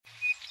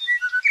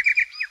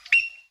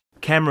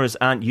Cameras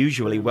aren't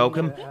usually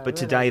welcome, but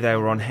today they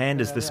were on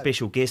hand as the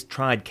special guest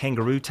tried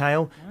kangaroo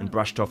tail and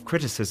brushed off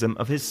criticism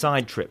of his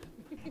side trip.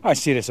 I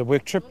see it as a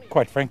work trip.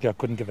 Quite frankly, I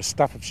couldn't give a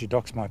stuff if she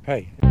docks my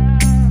pay.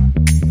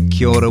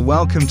 Kia ora,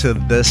 welcome to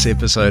this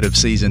episode of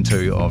Season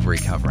 2 of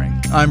Recovering.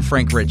 I'm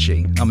Frank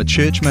Ritchie. I'm a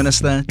church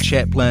minister,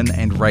 chaplain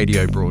and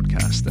radio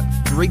broadcaster.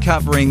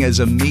 Recovering is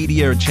a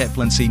media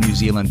chaplaincy New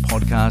Zealand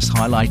podcast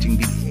highlighting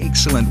the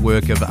excellent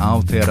work of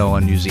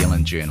Aotearoa New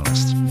Zealand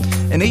journalists.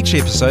 In each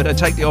episode, I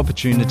take the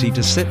opportunity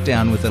to sit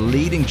down with a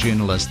leading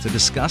journalist to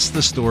discuss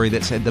the story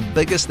that's had the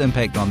biggest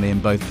impact on them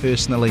both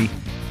personally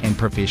and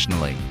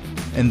professionally.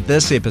 In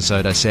this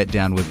episode, I sat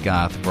down with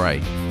Garth Bray.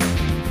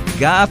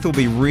 Garth will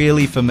be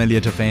really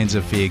familiar to fans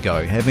of Fair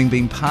Go, having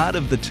been part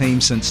of the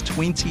team since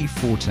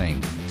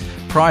 2014.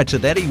 Prior to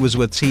that, he was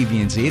with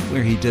TVNZ,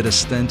 where he did a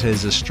stint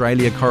as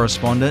Australia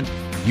correspondent,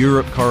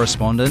 Europe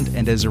correspondent,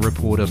 and as a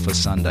reporter for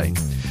Sunday.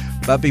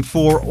 But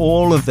before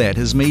all of that,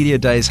 his media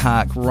days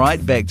hark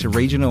right back to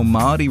regional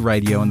Māori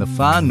radio in the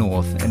far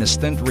north and a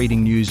stint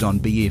reading news on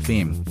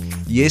BFM.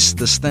 Yes,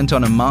 the stint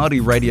on a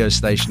Māori radio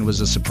station was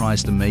a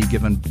surprise to me,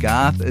 given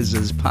Garth is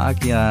as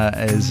Pākehā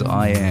as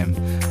I am,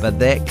 but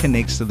that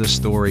connects to the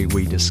story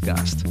we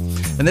discussed.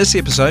 In this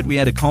episode, we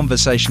had a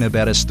conversation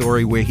about a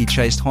story where he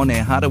chased Hone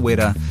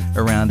Harawira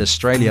around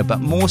Australia, but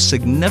more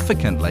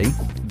significantly,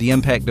 the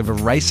impact of a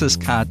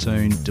racist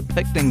cartoon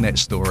depicting that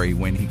story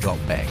when he got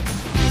back.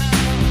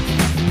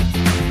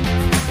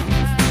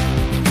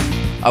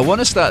 I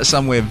want to start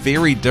somewhere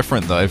very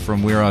different, though,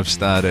 from where I've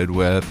started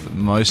with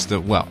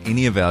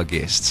any of our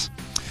guests.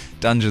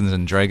 Dungeons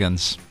and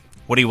Dragons.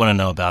 What do you want to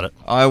know about it?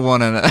 I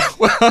want to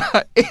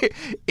know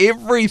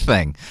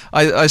everything.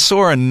 I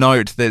saw a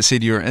note that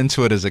said you were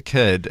into it as a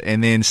kid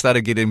and then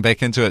started getting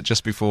back into it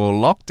just before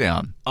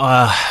lockdown.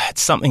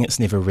 It's something that's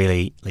never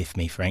really left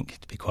me, Frank,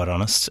 to be quite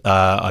honest.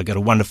 I got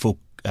a wonderful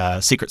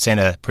Secret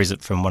Santa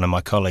present from one of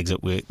my colleagues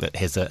at work that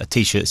has a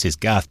T-shirt that says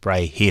Garth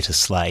Bray, Here to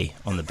Slay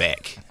on the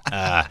back.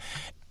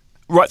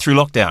 Right through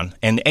lockdown,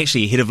 and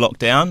actually ahead of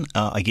lockdown,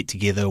 I get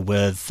together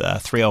with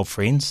three old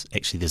friends.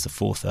 Actually, there's a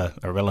fourth, a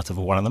relative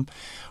of one of them.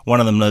 One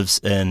of them lives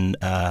in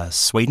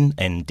Sweden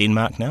and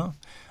Denmark now.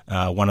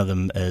 One of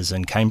them is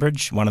in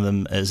Cambridge. One of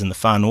them is in the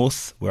far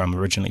north, where I'm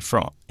originally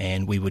from.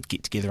 And we would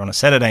get together on a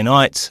Saturday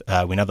night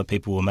when other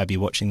people were maybe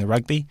watching the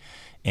rugby,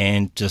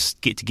 and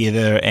just get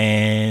together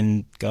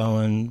and go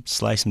and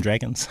slay some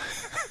dragons.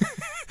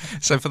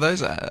 So for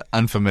those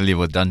unfamiliar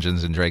with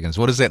Dungeons and Dragons,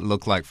 what does that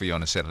look like for you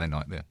on a Saturday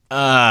night there?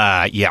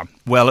 Yeah.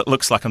 Well, it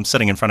looks like I'm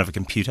sitting in front of a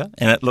computer,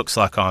 and it looks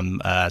like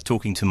I'm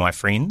talking to my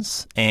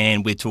friends,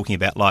 and we're talking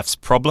about life's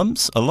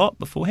problems a lot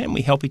beforehand.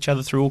 We help each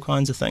other through all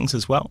kinds of things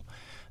as well.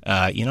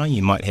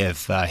 You might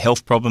have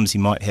health problems, you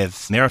might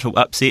have marital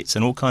upsets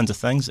and all kinds of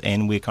things,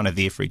 and we're kind of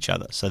there for each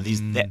other. So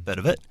there's that bit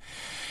of it.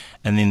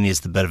 And then there's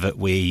the bit of it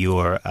where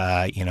you're,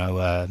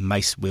 a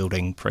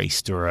mace-wielding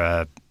priest or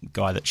a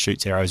guy that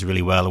shoots arrows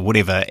really well or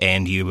whatever,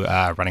 and you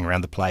are running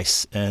around the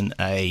place in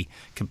a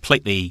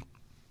completely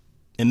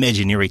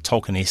imaginary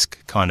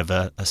Tolkien-esque kind of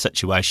a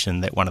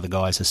situation that one of the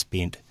guys has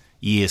spent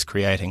years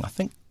creating. I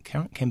think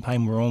current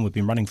campaign we're on, we've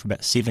been running for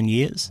about 7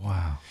 years.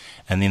 Wow.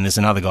 And then there's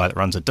another guy that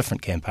runs a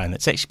different campaign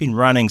that's actually been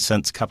running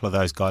since a couple of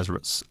those guys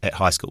were at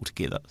high school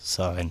together.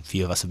 And a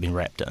few of us have been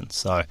wrapped in.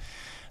 So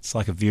it's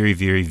like a very,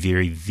 very,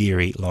 very,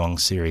 very long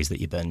series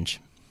that you binge.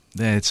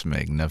 That's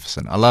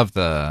magnificent. I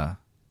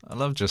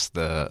love just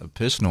the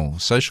personal,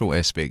 social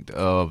aspect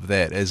of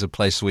that as a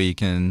place where you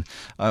can,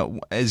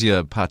 as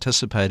you're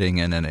participating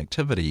in an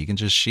activity, you can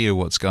just share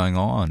what's going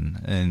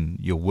on in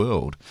your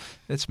world.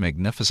 That's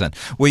magnificent.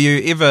 Were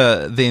you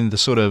ever then the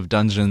sort of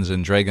Dungeons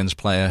and Dragons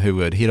player who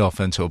would head off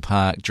into a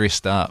park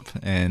dressed up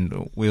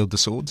and wield the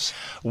swords?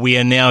 We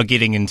are now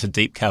getting into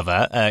deep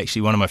cover.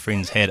 Actually, one of my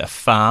friends had a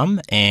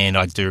farm, and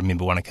I do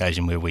remember one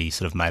occasion where we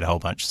sort of made a whole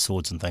bunch of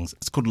swords and things.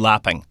 It's called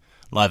LARPing,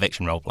 live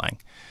action role playing.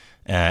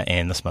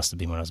 And this must have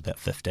been when I was about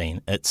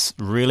 15. It's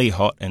really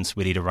hot and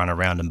sweaty to run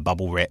around in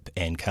bubble wrap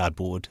and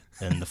cardboard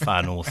in the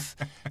far north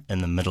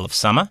in the middle of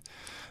summer.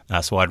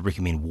 So I'd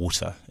recommend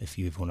water if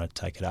you ever want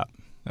to take it up.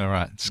 All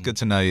right. It's good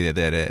to know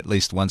that at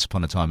least once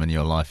upon a time in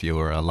your life you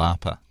were a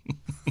LARPer.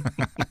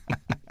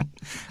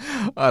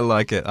 I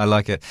like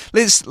it.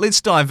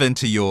 Let's dive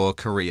into your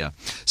career.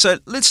 So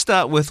let's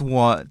start with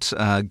what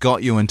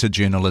got you into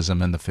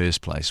journalism in the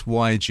first place.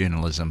 Why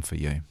journalism for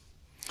you?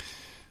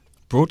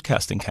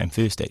 Broadcasting came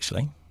first,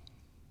 actually.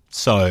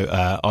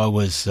 So I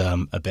was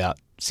about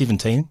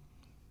 17,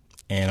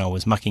 and I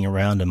was mucking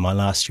around in my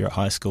last year at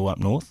high school up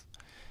north,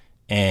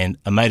 and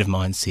a mate of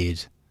mine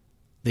said,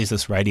 there's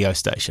this radio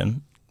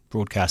station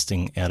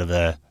broadcasting out of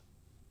an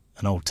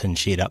old tin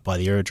shed up by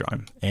the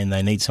aerodrome, and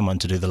they need someone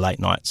to do the late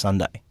night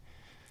Sunday,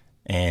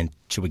 and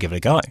should we give it a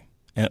go?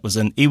 And it was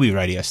an iwi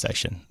radio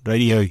station,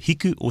 Radio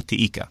Hiku o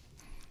Te Ika,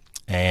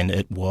 and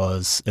it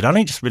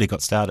only just really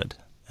got started.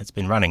 It's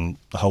been running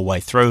the whole way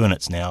through, and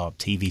it's now a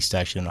TV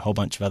station and a whole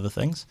bunch of other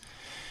things.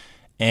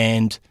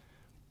 And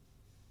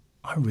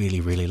I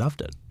really, really loved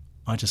it.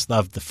 I just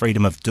loved the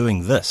freedom of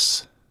doing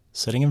this,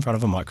 sitting in front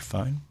of a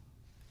microphone,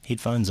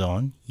 headphones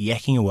on,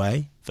 yakking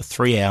away, for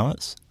 3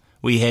 hours.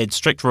 We had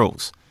strict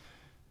rules.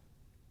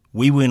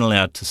 We weren't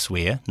allowed to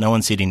swear. No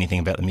one said anything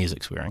about the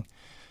music swearing.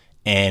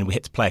 And we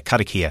had to play a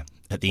karakia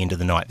at the end of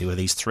the night. There were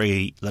these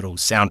 3 little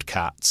sound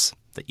carts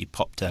that you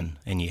popped in,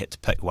 and you had to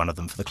pick one of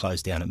them for the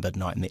close down at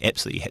midnight, and there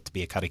absolutely had to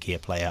be a karakia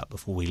play out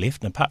before we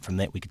left. And apart from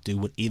that, we could do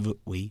whatever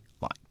we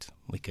liked.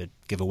 We could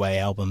give away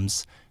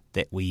albums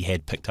that we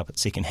had picked up at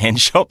second-hand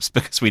shops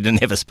because we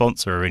didn't have a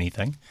sponsor or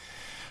anything.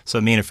 So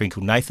me and a friend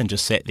called Nathan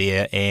just sat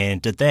there and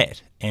did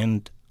that,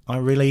 and I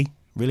really,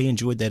 really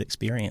enjoyed that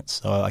experience.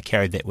 So I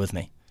carried that with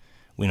me.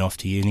 Went off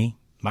to uni,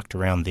 mucked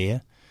around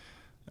there,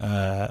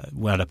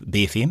 wound up at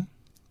BFM,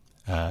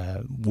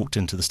 walked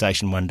into the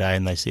station one day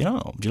and they said,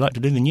 "Oh, would you like to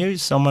do the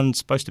news? Someone's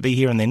supposed to be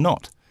here and they're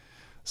not."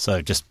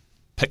 So just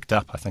picked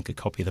up, I think, a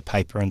copy of the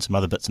paper and some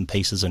other bits and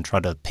pieces and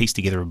tried to piece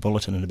together a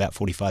bulletin in about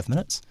 45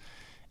 minutes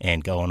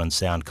and go on and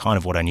sound kind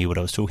of what I knew what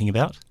I was talking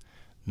about.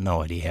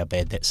 No idea how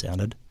bad that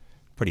sounded.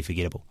 Pretty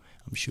forgettable,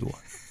 I'm sure.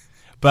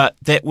 But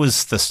that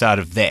was the start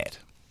of that.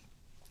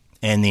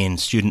 And then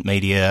student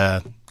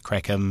media,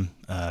 Crackham,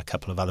 a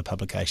couple of other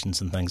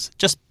publications and things,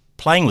 just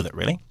playing with it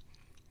really,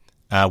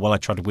 while I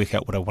tried to work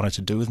out what I wanted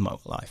to do with my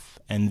life.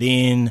 And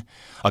then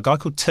a guy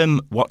called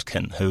Tim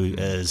Watkin, who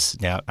is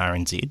now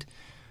RNZ,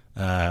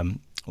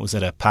 was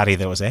at a party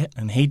that I was at,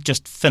 and he'd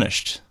just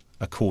finished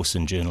a course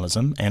in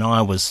journalism, and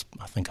I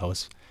think I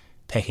was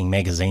packing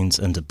magazines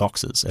into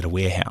boxes at a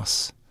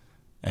warehouse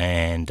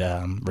and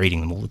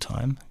reading them all the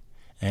time.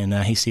 And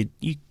he said,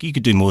 you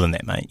could do more than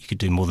that, mate. You could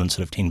do more than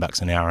sort of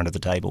 $10 an hour under the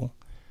table.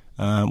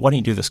 Why don't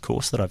you do this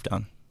course that I've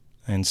done?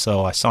 And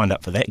so I signed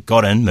up for that,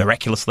 got in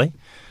miraculously.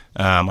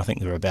 I think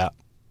there were about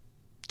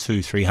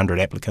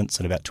 200-300 applicants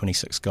and about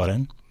 26 got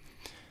in.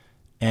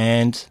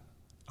 And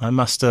I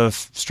must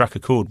have struck a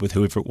chord with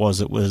whoever it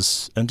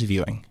was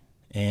interviewing.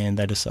 And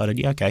they decided,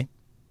 yeah, okay,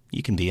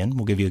 you can be in,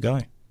 we'll give you a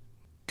go.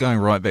 Going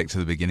right back to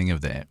the beginning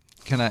of that,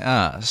 can I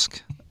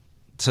ask,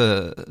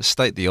 to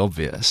state the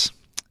obvious,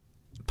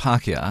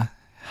 Pākehā,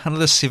 how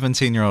did a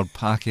 17-year-old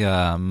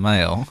Pākehā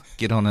male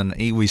get on an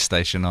iwi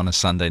station on a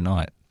Sunday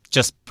night?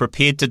 Just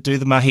prepared to do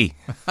the mahi.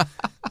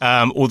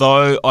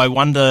 Although I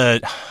wonder,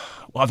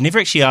 well, I've never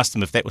actually asked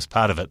him if that was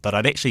part of it, but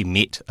I'd actually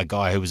met a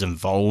guy who was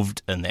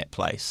involved in that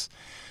place,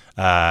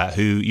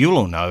 who you'll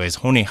all know as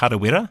Hone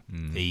Harawira,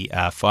 the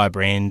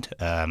firebrand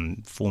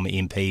former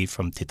MP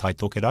from Te Tai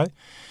Tokerau.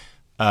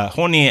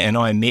 Hone and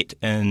I met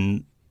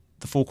in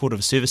the forecourt of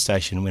a service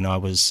station when I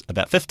was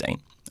about 15,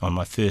 on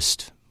my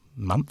first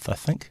month, I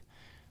think,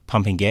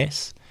 pumping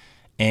gas,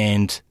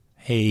 and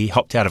he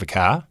hopped out of a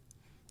car.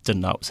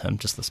 Didn't know it was him,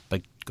 just this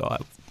big guy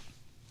with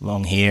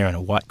long hair and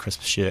a white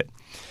crisp shirt.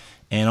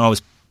 And I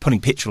was putting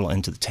petrol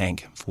into the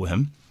tank for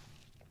him,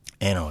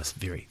 and I was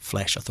very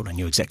flash. I thought I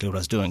knew exactly what I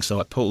was doing,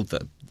 so I pulled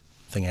the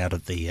thing out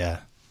of the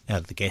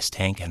gas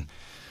tank, and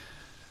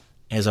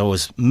as I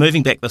was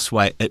moving back this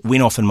way, it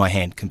went off in my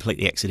hand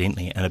completely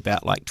accidentally, and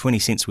about like 20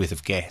 cents worth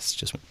of gas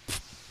just went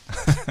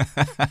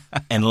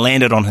and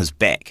landed on his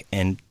back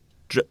and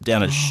dripped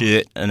down his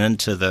shirt and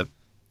into the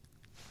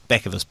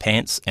back of his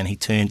pants, and he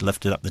turned,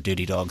 lifted up the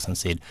dirty dogs and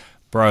said,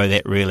 "Bro,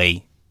 that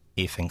really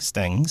effing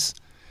stings."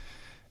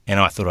 And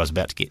I thought I was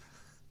about to get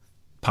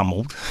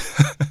pummeled.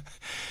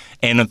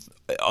 And I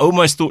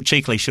almost thought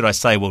cheekily, should I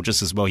say, well,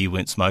 just as well you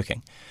weren't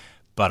smoking.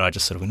 But I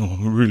just sort of went, "Oh,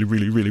 I'm really,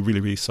 really, really, really,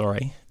 really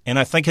sorry." And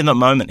I think in that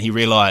moment he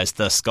realised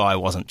this guy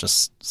wasn't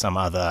just some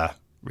other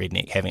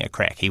redneck having a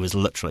crack. He was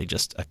literally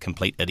just a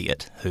complete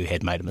idiot who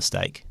had made a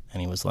mistake.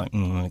 And he was like,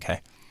 okay.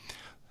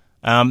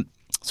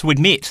 So we'd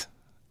met.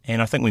 And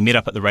I think we met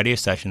up at the radio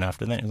station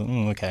after that. He was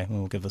like, okay,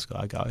 we'll give this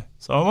guy a go.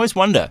 So I always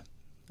wonder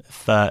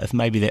if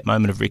maybe that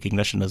moment of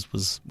recognition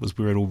was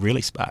where it all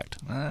really sparked.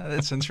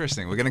 That's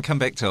interesting. We're going to come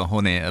back to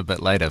Hone a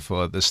bit later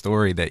for the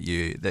story that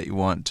you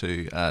want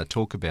to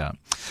talk about.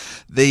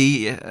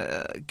 The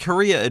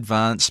career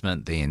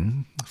advancement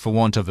then, for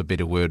want of a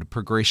better word,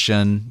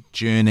 progression,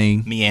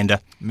 journey,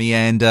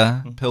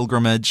 meander,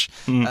 pilgrimage,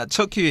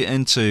 took you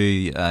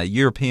into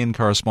European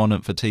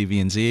correspondent for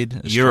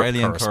TVNZ,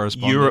 Australian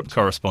correspondent. Europe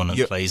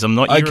correspondent, please. I'm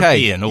not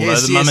European, although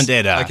the mum and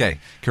dad are. Okay,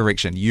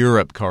 correction,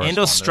 Europe correspondent.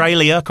 And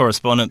Australia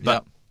correspondent,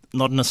 but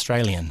not an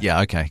Australian.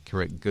 Yeah, okay,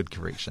 correct. Good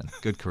correction.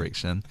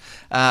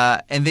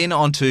 And then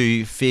on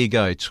to Fair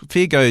Go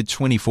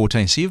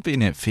 2014. So you've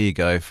been at Fair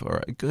Go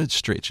for a good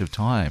stretch of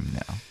time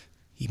now.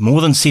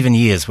 More than 7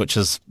 years, which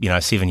is,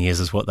 7 years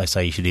is what they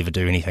say you should ever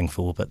do anything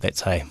for, but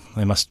that's, hey,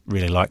 they must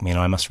really like me and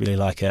I must really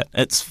like it.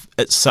 It's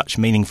such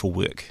meaningful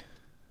work.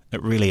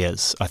 It really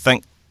is. I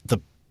think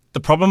the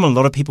problem a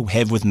lot of people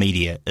have with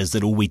media is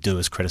that all we do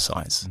is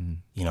criticise,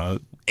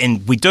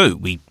 and we do.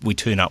 We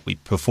turn up, we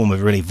perform a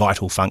really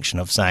vital function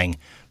of saying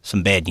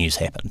some bad news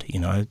happened,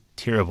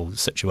 terrible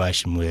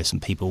situation where some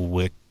people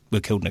were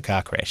killed in a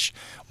car crash.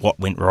 What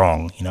went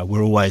wrong?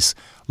 We're always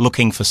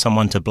looking for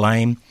someone to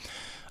blame.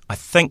 I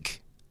think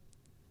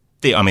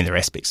there are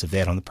aspects of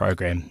that on the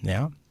program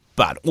now,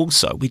 but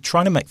also we're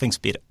trying to make things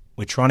better.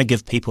 We're trying to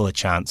give people a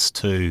chance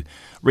to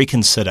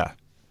reconsider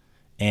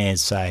and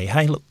say,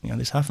 hey, look,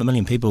 there's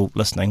 500,000 people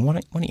listening. Why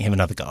don't you have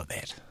another go at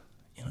that?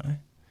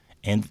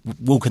 And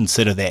we'll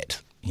consider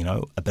that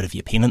a bit of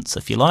your penance,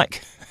 if you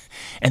like,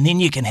 and then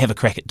you can have a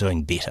crack at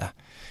doing better.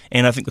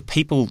 And I think the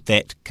people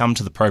that come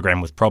to the program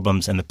with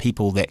problems and the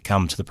people that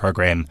come to the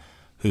program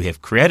who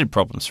have created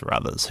problems for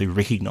others, who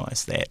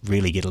recognise that,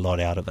 really get a lot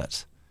out of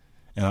it.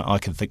 And I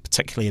can think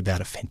particularly about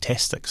a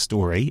fantastic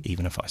story,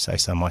 even if I say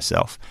so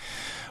myself,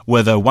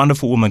 with a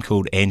wonderful woman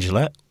called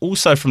Angela,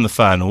 also from the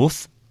far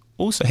north,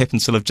 also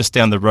happens to live just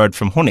down the road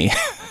from Hone.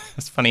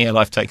 It's funny how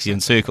life takes you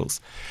in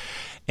circles.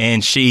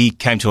 And she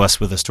came to us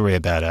with a story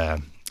about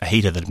a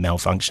heater that had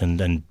malfunctioned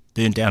and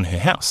burned down her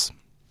house.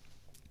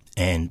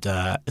 And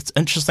it's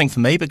interesting for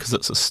me because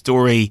it's a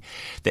story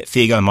that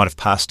Fairgo might have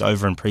passed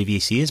over in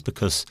previous years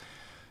because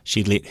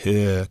she'd let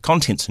her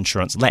contents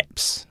insurance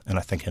lapse. And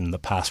I think in the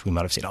past we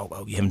might have said, oh,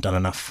 well, you haven't done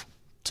enough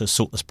to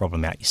sort this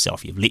problem out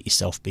yourself. You've let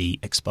yourself be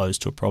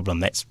exposed to a problem.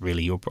 That's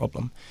really your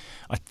problem.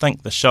 I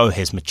think the show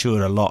has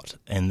matured a lot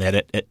in that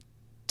it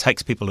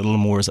takes people a little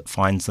more as it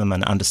finds them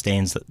and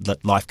understands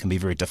that life can be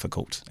very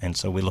difficult. And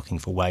so we're looking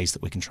for ways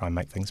that we can try and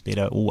make things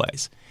better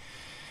always.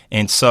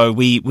 And so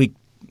we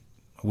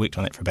worked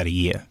on that for about a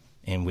year,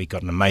 and we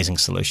got an amazing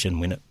solution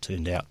when it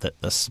turned out that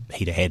this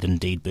heater had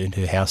indeed burned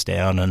her house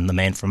down, and the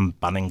man from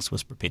Bunnings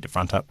was prepared to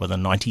front up with a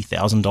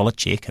 $90,000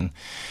 cheque, and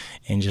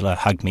Angela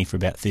hugged me for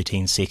about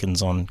 13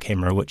 seconds on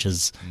camera, which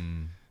is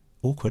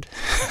awkward.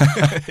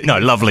 No,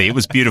 lovely. It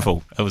was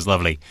beautiful. It was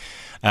lovely.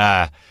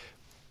 But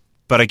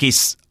I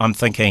guess I'm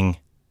thinking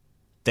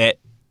that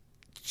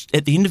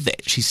at the end of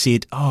that, she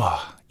said,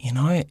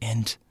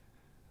 and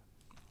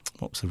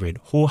what was the red?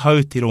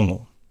 Hoho te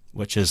rongo,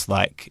 which is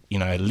like,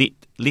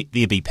 let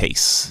there be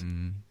peace.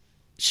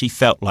 She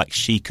felt like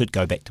she could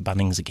go back to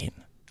Bunnings again.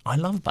 I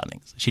love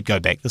Bunnings. She'd go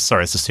back.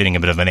 Sorry, it's just turning a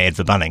bit of an ad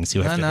for Bunnings.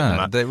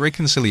 The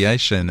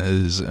reconciliation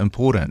is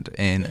important,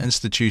 and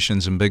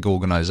institutions and big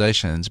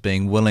organisations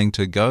being willing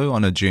to go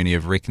on a journey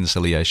of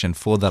reconciliation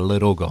for the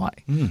little guy,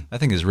 I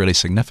think is really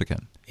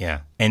significant.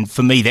 Yeah, and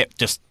for me that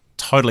just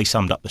totally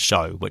summed up the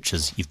show, which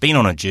is you've been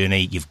on a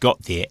journey, you've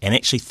got there, and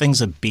actually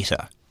things are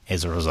better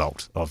as a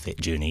result of that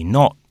journey,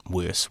 not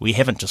worse. We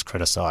haven't just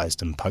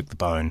criticised and poked the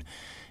bone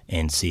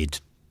and said,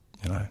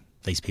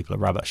 these people are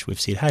rubbish. We've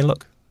said, hey,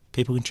 look,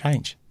 people can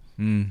change.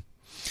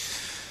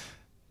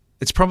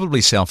 It's probably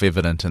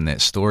self-evident in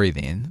that story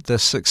then, the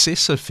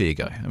success of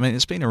Fairgo. I mean,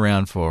 it's been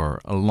around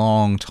for a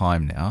long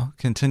time now,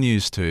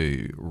 continues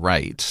to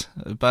rate,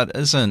 but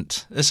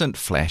isn't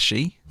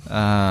flashy,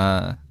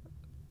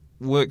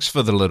 works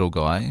for the little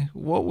guy.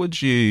 What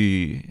would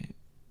you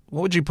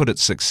put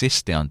its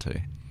success down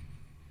to?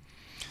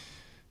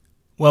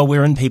 Well,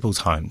 we're in people's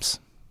homes,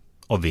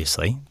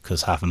 obviously,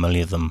 because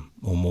 500,000 of them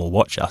or more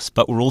watch us,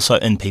 but we're also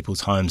in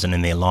people's homes and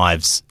in their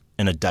lives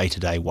in a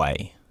day-to-day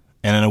way,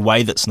 and in a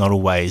way that's not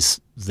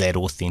always that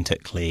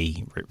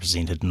authentically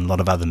represented in a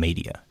lot of other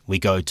media. We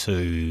go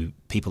to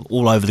people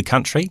all over the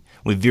country.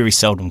 We're very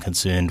seldom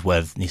concerned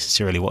with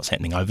necessarily what's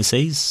happening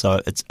overseas,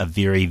 so it's a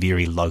very,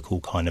 very local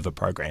kind of a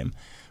program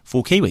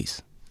for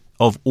Kiwis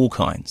of all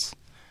kinds.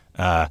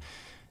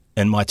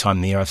 In my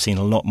time there, I've seen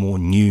a lot more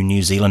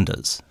New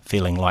Zealanders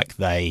feeling like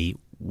they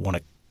want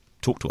to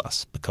talk to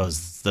us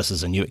because this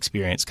is a new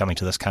experience coming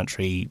to this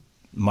country.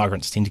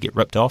 Migrants tend to get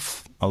ripped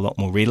off a lot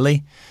more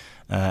readily,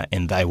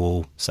 and they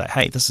will say,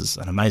 hey, this is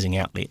an amazing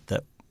outlet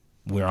that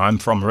where I'm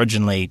from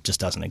originally just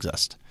doesn't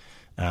exist.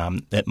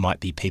 It might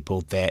be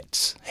people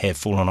that have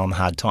fallen on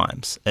hard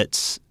times.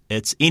 It's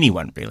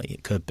anyone really.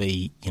 It could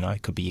be,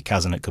 it could be your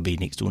cousin, it could be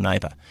your next door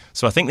neighbour.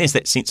 So I think there's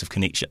that sense of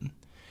connection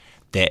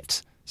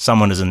that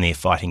someone is in there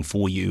fighting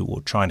for you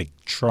or trying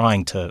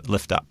to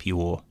lift up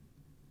your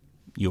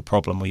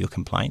problem or your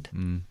complaint.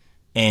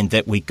 And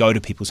that we go to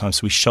people's homes.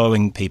 So we're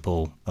showing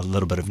people a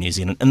little bit of New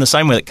Zealand in the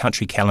same way that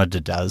Country Calendar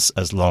does,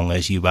 as long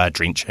as you are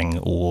drenching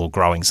or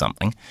growing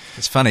something.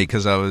 It's funny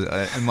because I was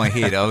in my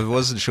head, I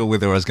wasn't sure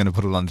whether I was going to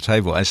put it on the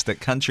table. I stuck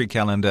Country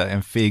Calendar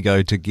and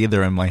Fairgo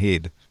together in my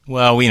head.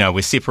 Well,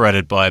 we're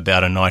separated by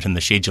about a night in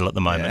the schedule at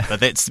the moment.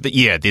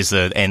 Yeah.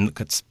 And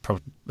it's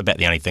probably about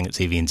the only thing that's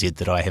EVNZ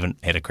that I haven't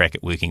had a crack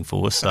at working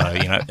for. So,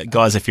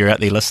 guys, if you're out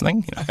there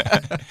listening,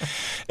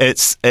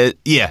 it's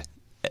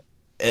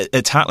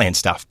heartland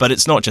stuff, but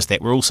it's not just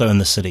that. We're also in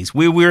the cities,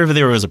 wherever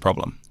there is a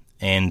problem.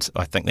 And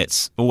I think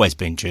that's always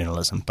been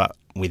journalism, but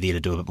we're there to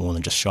do a bit more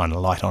than just shine a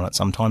light on it.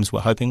 Sometimes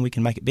we're hoping we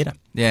can make it better.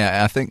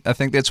 Yeah, I think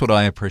that's what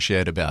I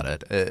appreciate about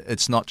it.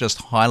 It's not just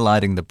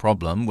highlighting the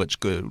problem, which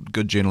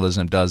good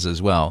journalism does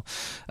as well.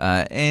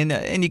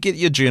 And you get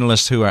your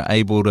journalists who are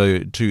able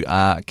to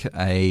arc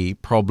a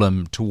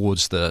problem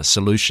towards the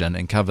solution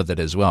and cover that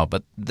as well.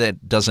 But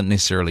that doesn't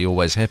necessarily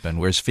always happen,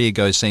 whereas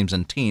Fairgo seems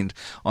intent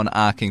on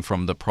arcing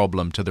from the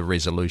problem to the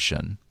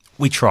resolution.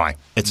 We try.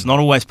 It's not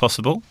always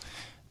possible.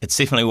 It's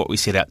definitely what we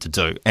set out to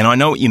do. And I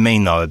know what you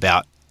mean, though,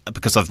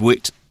 because I've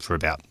worked for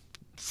about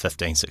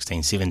 15,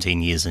 16,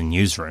 17 years in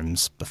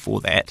newsrooms before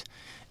that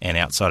and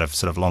outside of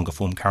sort of longer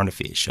form current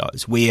affairs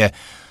shows where,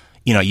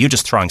 you're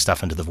just throwing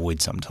stuff into the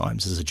void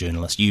sometimes as a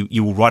journalist.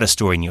 You will write a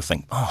story and you'll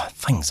think,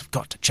 things have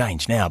got to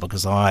change now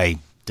because I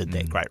did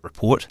that great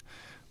report.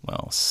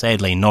 Well,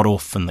 sadly, not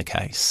often the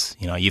case.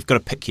 You've got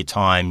to pick your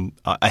time.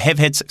 I have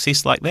had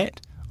success like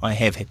that. I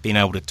have been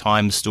able to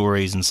time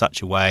stories in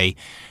such a way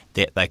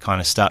that they kind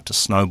of start to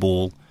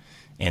snowball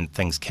and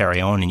things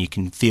carry on, and you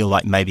can feel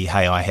like maybe,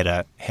 hey, I had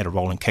a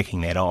role in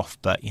kicking that off.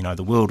 But, you know,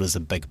 the world is a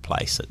big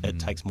place. It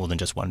takes more than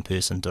just one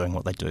person doing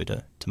what they do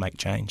to make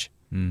change.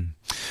 All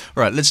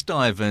right, let's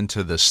dive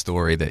into the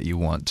story that you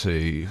want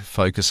to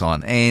focus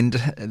on. And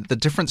the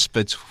difference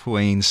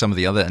between some of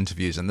the other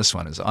interviews and this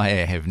one is I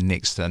have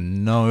next to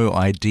no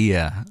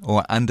idea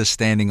or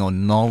understanding or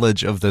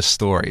knowledge of this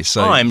story.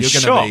 So I'm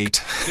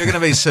shocked. You're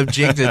going to be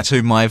subjected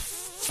to my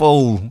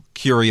full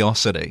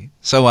curiosity.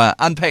 So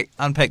unpack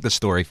the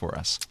story for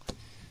us.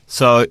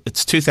 So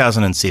it's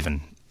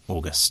 2007,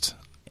 August,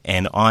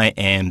 and I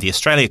am the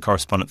Australia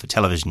correspondent for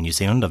Television New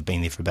Zealand. I've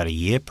been there for about a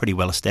year, pretty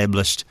well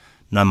established,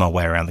 know my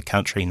way around the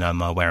country, know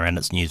my way around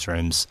its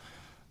newsrooms.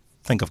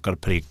 I think I've got a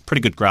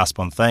pretty good grasp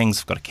on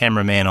things. I've got a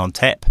cameraman on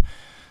tap.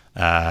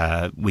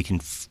 We can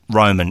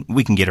roam and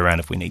we can get around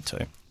if we need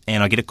to.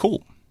 And I get a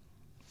call.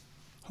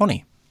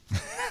 Hone.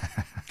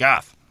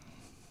 Garth.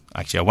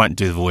 Actually, I won't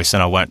do the voice,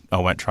 and I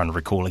won't try and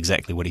recall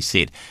exactly what he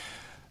said.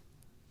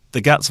 The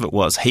guts of it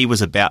was he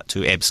was about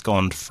to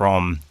abscond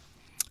from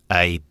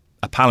a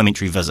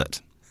parliamentary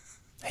visit.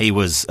 He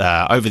was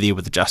over there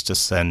with the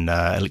Justice and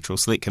Electoral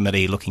Select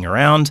Committee looking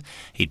around.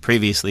 He'd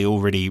previously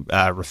already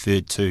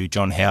referred to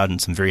John Howard in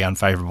some very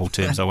unfavourable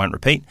terms I won't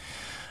repeat.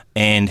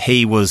 And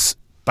he was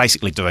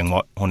basically doing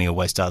what Hone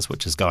always does,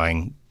 which is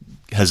going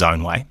his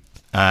own way.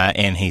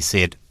 And he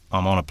said,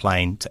 I'm on a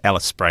plane to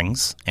Alice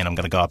Springs and I'm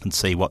going to go up and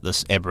see what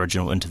this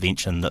Aboriginal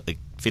intervention that the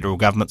federal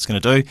government's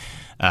going to do. Do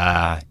you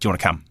want to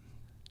come?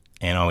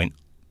 And I went,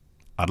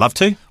 I'd love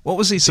to. What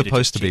was he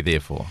supposed to be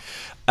there for?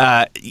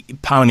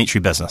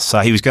 Parliamentary business. So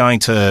he was going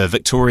to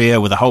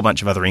Victoria with a whole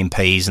bunch of other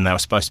MPs, and they were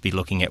supposed to be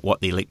looking at what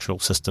the electoral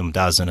system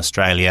does in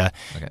Australia.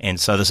 Okay. And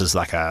so this is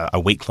like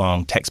a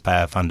week-long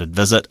taxpayer-funded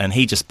visit, and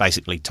he just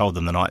basically told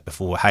them the night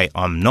before, hey,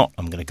 I'm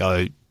going to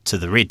go to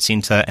the Red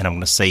Centre and I'm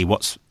going to see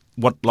what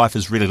life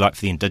is really like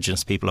for the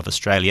indigenous people of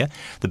Australia.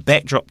 The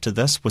backdrop to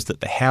this was that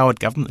the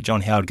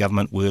John Howard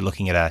government, were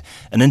looking at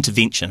an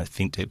intervention,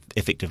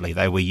 effectively.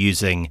 They were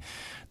using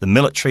the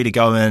military to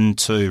go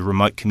into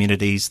remote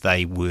communities.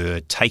 They were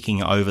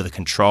taking over the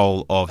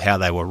control of how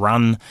they were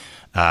run.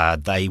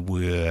 They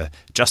were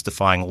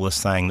justifying all this,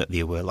 saying that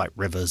there were like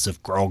rivers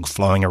of grog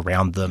flowing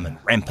around them and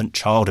rampant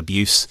child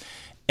abuse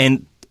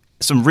and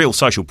some real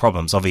social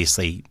problems.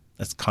 Obviously,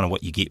 that's kind of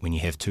what you get when you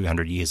have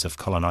 200 years of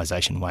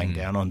colonisation weighing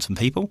down on some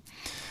people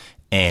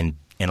and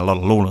a lot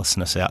of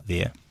lawlessness out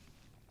there.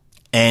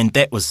 And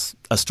that was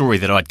a story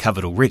that I'd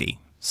covered already.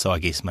 So I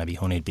guess maybe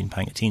Hone had been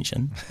paying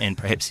attention, and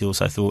perhaps he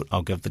also thought,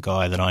 I'll give the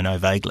guy that I know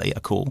vaguely a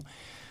call.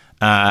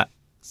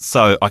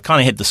 So I kind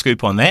of had the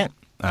scoop on that,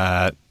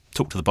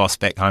 talked to the boss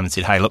back home and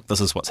said, hey, look,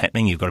 this is what's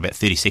happening. You've got about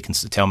 30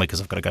 seconds to tell me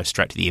because I've got to go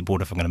straight to the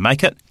airport if I'm going to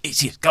make it. He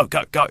said, go.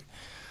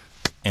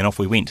 And off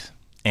we went.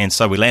 And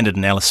so we landed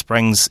in Alice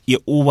Springs. You're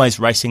always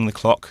racing the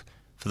clock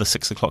for the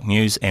 6 o'clock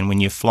news, and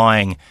when you're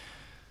flying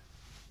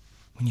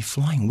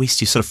west,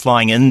 you're sort of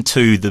flying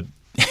into the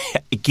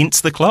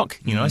against the clock,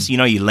 so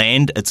you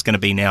land, it's going to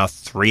be now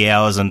 3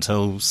 hours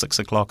until 6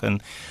 o'clock,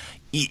 and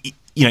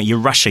you're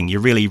rushing.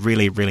 You're really,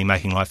 really, really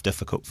making life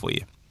difficult for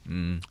you.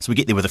 So we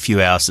get there with a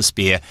few hours to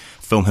spare,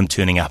 film him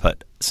turning up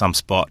at some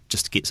spot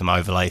just to get some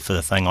overlay for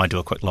the thing. I do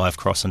a quick live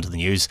cross into the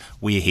news.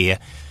 We're here.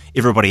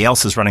 Everybody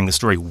else is running the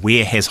story.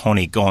 Where has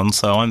Hone gone?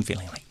 So I'm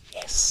feeling like,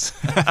 yes.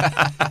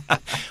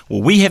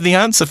 Well, we have the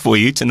answer for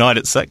you tonight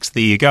at 6.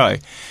 There you go.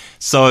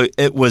 So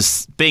it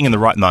was being in the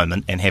right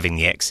moment and having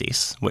the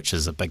access, which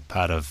is a big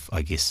part of,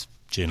 I guess,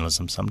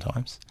 journalism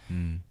sometimes.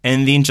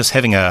 And then just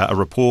having a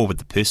rapport with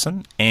the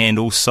person, and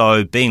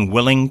also being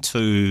willing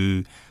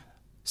to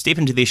step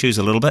into their shoes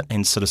a little bit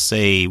and sort of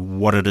see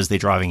what it is they're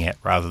driving at,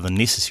 rather than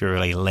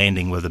necessarily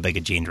landing with a big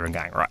agenda and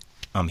going, right,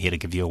 I'm here to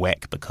give you a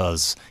whack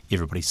because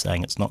everybody's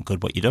saying it's not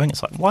good what you're doing.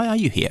 It's like, why are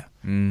you here?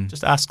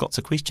 Just ask lots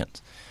of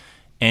questions.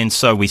 And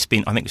so we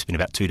spent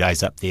about 2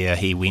 days up there.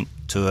 He went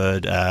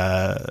toured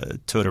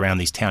around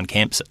these town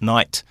camps at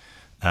night.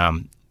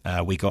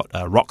 We got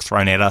a rock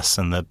thrown at us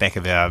in the back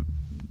of our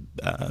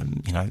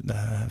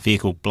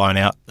vehicle, blown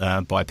out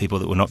by people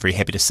that were not very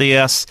happy to see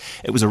us.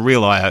 It was a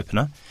real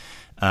eye-opener.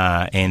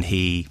 And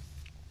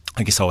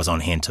I guess I was on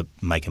hand to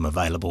make him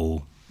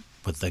available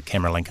with the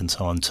camera link and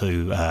so on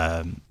to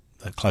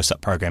a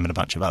close-up program and a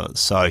bunch of others.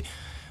 So,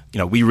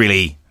 we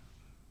really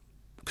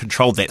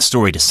controlled that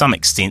story to some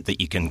extent, that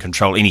you can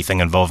control anything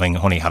involving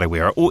Hone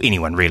Harawira or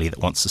anyone really that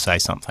wants to say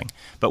something.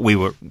 But we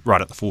were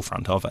right at the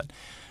forefront of it.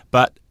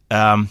 But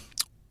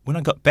when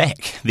I got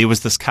back, there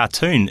was this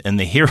cartoon in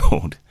the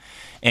Herald,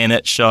 and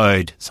it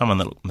showed someone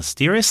that looked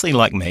mysteriously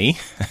like me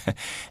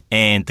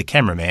and the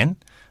cameraman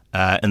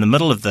in the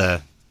middle of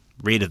the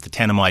red of the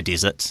Tanami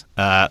Desert,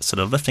 sort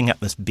of lifting up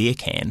this beer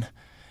can.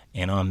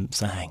 And I'm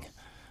saying,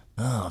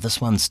 oh, this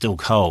one's still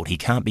cold. He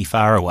can't be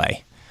far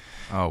away.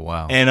 Oh,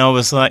 wow. And I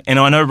was like, and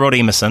I know Rod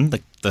Emerson,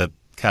 the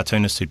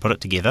cartoonist who put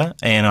it together,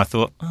 and I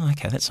thought, oh,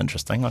 okay, that's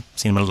interesting. I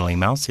sent him a little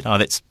email, said, oh,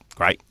 that's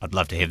great. I'd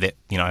love to have that,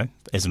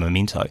 as a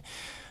memento.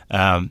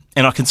 And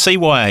I can see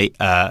why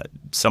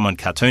someone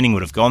cartooning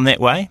would have gone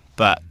that way,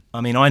 but I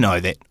mean, I know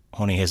that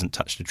Hone hasn't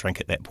touched a drink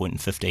at that point in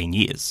 15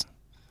 years.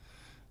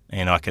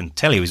 And I can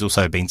tell he's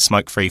also been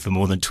smoke-free for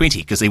more than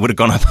 20, because he would have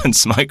gone up in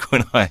smoke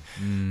when I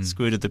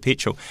squirted the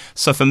petrol.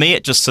 So for me,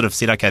 it just sort of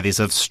said, okay, there's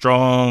a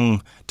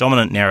strong,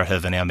 dominant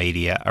narrative in our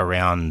media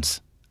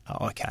around,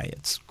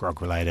 it's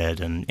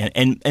grog-related,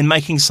 and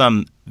making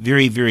some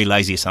very, very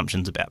lazy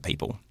assumptions about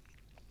people,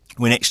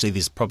 when actually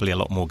there's probably a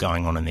lot more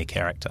going on in their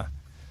character.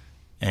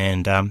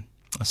 And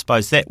I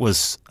suppose that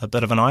was a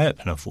bit of an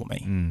eye-opener for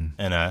me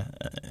in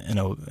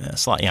a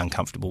slightly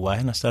uncomfortable way.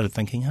 And I started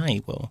thinking,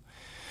 hey, well...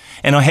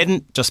 And I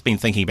hadn't just been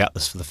thinking about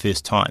this for the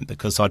first time,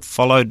 because I'd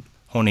followed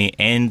Hone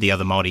and the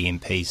other Māori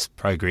MPs'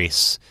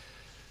 progress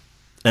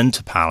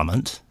into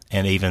Parliament,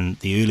 and even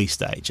the early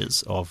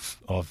stages of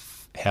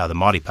how the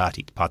Māori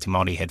Party, Pāti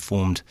Māori, had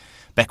formed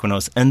back when I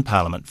was in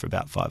Parliament for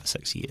about 5 or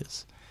 6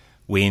 years,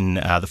 when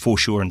the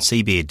foreshore and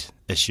seabed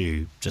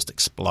issue just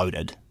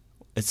exploded.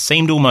 It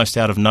seemed almost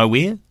out of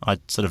nowhere.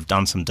 I'd sort of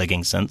done some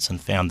digging since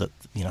and found that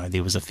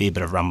there was a fair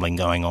bit of rumbling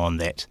going on,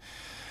 that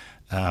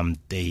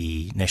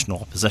the national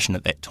opposition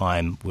at that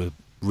time were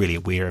really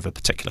aware of a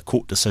particular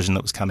court decision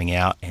that was coming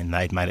out, and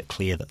they'd made it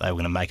clear that they were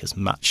going to make as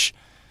much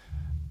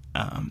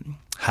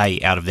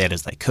hay out of that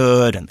as they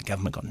could, and the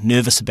government got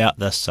nervous about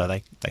this, so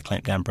they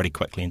clamped down pretty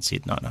quickly and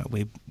said, no,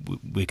 we're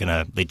going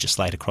to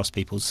legislate across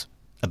people's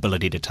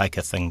ability to take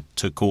a thing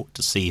to court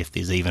to see if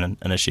there's even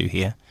an issue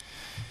here.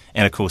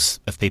 And of course,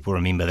 if people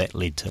remember, that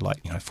led to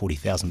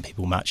 40,000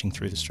 people marching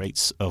through the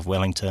streets of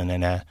Wellington,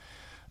 and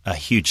a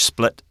huge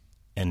split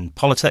in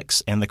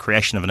politics, and the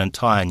creation of an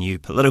entire new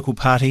political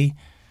party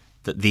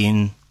that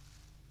then,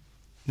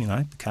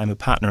 became a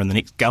partner in the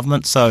next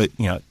government. So,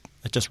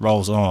 it just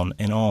rolls on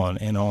and on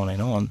and on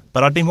and on.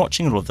 But I'd been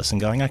watching all of this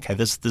and going, okay,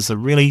 there's a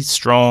really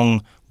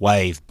strong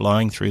wave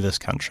blowing through this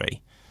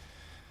country,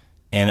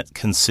 and it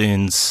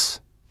concerns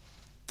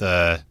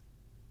the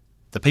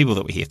people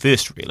that were here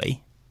first,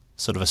 really,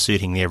 sort of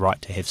asserting their right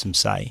to have some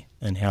say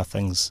in how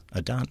things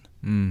are done.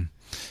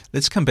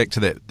 Let's come back to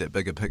that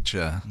bigger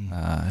picture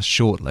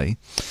shortly.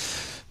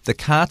 The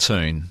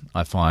cartoon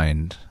I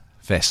find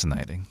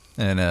fascinating,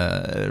 and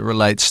it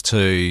relates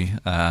to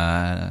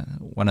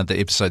one of the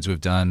episodes we've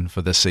done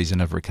for this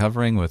season of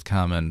Recovering with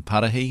Carmen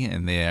Parahi,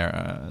 and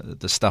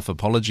the stuff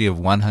apology of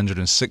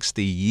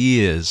 160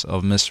 years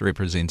of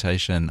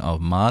misrepresentation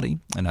of Māori,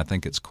 and I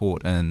think it's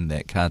caught in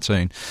that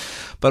cartoon.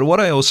 But what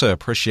I also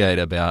appreciate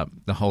about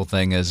the whole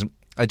thing is,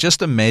 I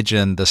just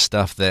imagine the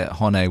stuff that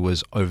Hone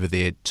was over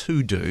there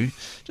to do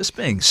just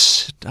being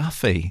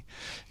stuffy.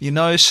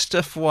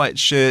 Stiff white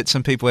shirts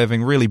and people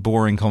having really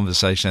boring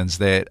conversations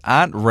that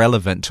aren't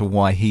relevant to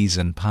why he's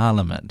in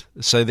Parliament.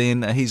 So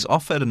then he's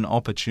offered an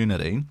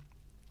opportunity,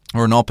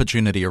 or an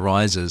opportunity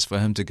arises for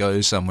him to go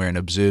somewhere and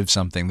observe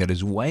something that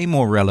is way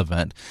more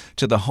relevant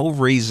to the whole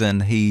reason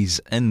he's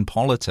in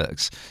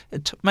politics.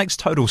 It makes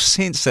total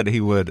sense that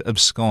he would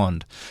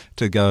abscond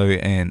to go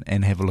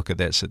and have a look at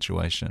that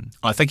situation.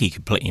 I think he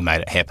completely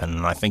made it happen,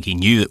 and I think he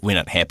knew that when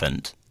it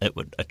happened, it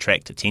would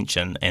attract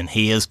attention. And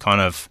he is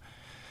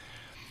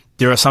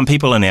there are some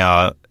people in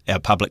our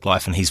public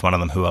life, and he's one of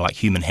them, who are like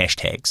human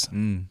hashtags.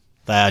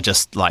 They are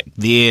just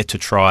there to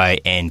try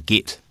and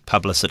get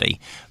publicity.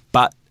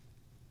 But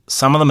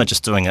some of them are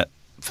just doing it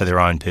for their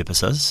own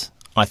purposes.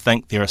 I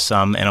think there are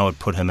some, and I would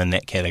put him in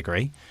that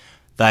category,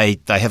 they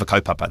have a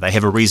kaupapa. They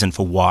have a reason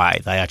for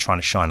why they are trying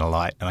to shine a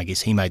light. And I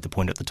guess he made the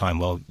point at the time,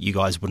 well, you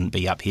guys wouldn't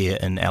be up here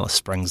in Alice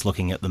Springs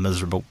looking at the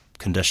miserable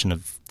condition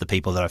of the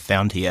people that I've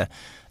found here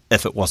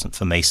if it wasn't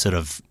for me sort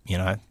of,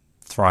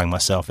 throwing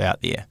myself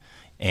out there.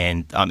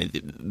 And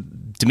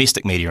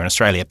domestic media in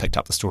Australia picked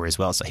up the story as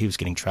well. So he was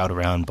getting trailed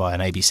around by an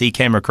ABC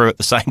camera crew at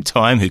the same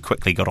time, who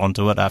quickly got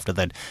onto it after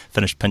they'd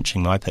finished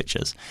pinching my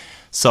pictures.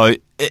 So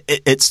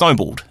it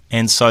snowballed.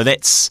 And so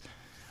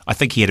I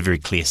think he had a very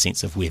clear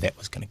sense of where that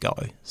was going to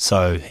go.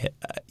 So,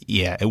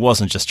 it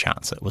wasn't just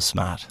chance. It was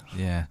smart.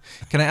 Yeah.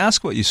 Can I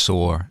ask what you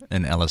saw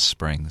in Alice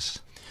Springs?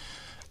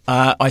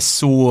 I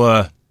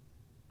saw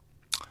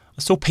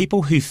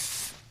people who...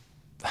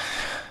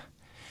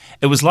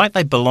 It was like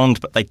they belonged,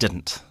 but they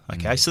didn't.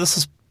 Okay, so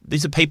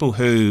these are people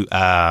who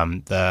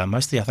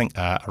mostly, I think,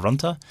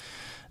 Arunta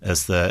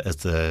is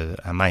the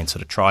main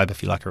sort of tribe,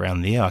 if you like,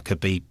 around there. I could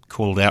be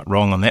called out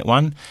wrong on that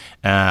one.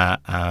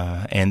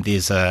 And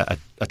there's a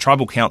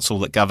tribal council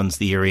that governs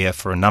the area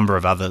for a number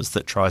of others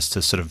that tries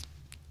to sort of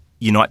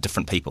unite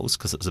different peoples,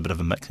 because it was a bit of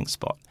a mixing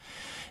spot.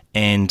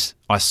 And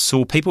I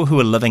saw people who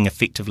were living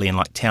effectively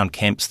in town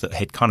camps that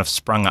had kind of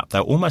sprung up. They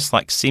were almost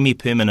like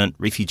semi-permanent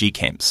refugee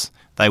camps.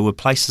 They were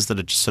places that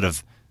had just sort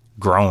of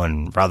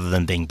grown rather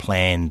than being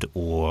planned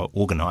or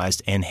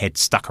organised, and had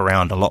stuck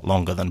around a lot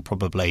longer than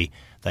probably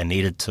they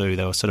needed to.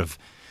 They were sort of,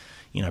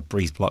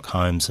 breeze block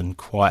homes in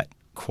quite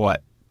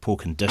poor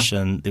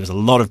condition. There was a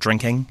lot of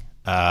drinking.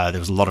 There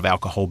was a lot of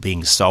alcohol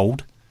being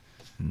sold.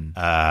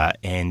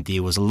 And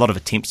there was a lot of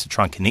attempts to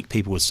try and connect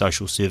people with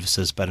social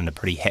services, but in a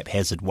pretty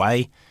haphazard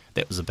way.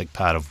 That was a big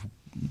part of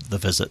the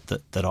visit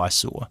that I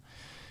saw.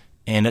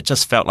 And it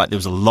just felt like there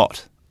was a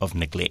lot of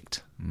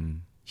neglect.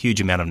 huge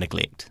amount of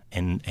neglect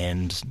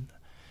and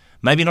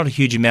maybe not a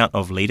huge amount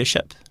of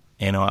leadership.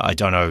 And I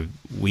don't know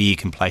where you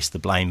can place the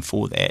blame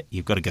for that.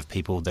 You've got to give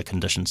people the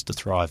conditions to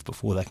thrive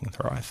before they can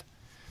thrive.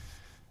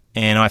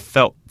 And I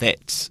felt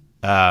that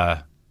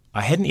I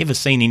hadn't ever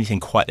seen anything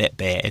quite that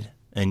bad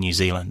in New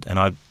Zealand. And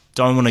I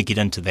don't want to get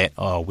into that,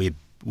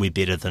 we're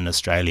better than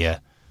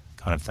Australia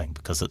kind of thing,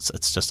 because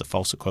it's just a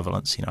false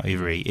equivalence.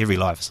 Every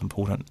life is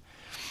important.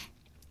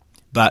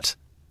 But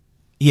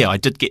yeah, I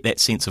did get that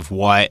sense of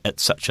why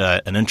it's such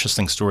an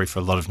interesting story for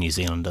a lot of New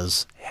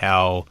Zealanders,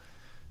 how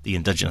the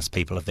indigenous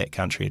people of that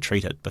country are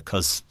treated,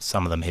 because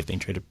some of them have been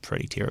treated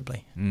pretty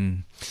terribly.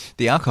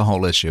 The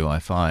alcohol issue I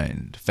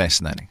find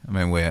fascinating. I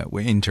mean,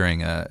 we're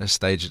entering a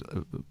stage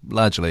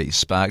largely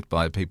sparked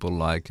by people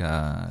like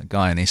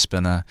Guy and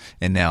Espiner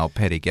and now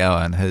Paddy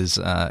Gower and his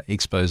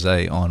expose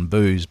on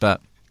booze.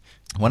 But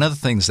one of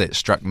the things that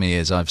struck me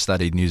as I've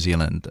studied New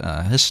Zealand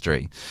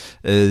history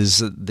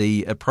is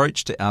the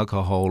approach to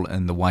alcohol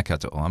in the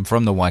Waikato. I'm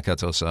from the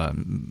Waikato, so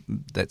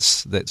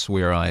that's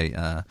where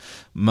I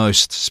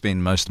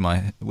spend most of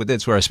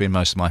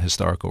my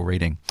historical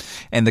reading.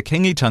 And the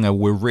Kingitanga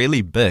were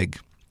really big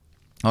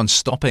on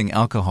stopping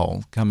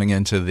alcohol coming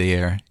into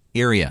their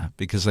area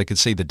because they could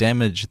see the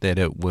damage that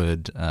it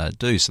would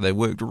do. So they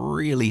worked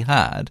really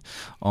hard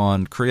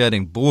on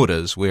creating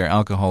borders where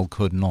alcohol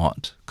could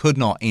not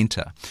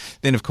enter.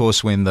 Then, of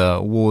course, when the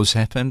wars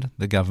happened,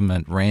 the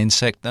government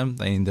ransacked them.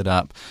 They ended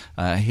up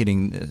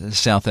heading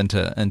south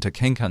into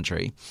King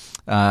Country.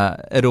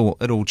 It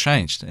all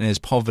changed, and as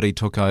poverty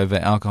took over,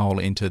 alcohol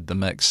entered the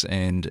mix,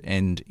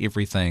 and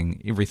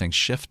everything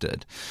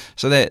shifted.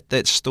 So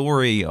that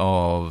story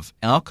of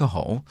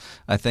alcohol,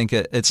 I think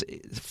it's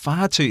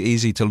far too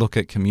easy to look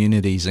at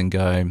communities and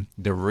go,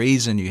 the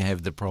reason you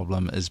have the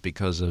problem is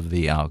because of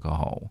the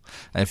alcohol.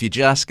 And if you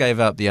just gave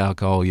up the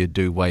alcohol, you'd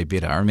do way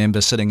better. I remember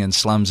sitting in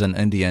slums in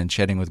India and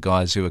chatting with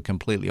guys who were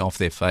completely off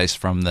their face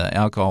from the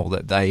alcohol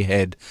that they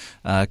had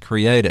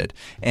created.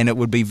 And it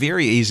would be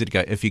very easy to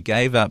go, if you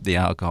gave up the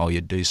alcohol,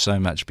 you'd do so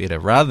much better,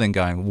 rather than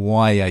going,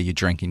 why are you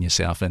drinking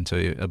yourself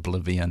into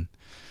oblivion?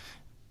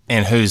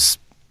 And who's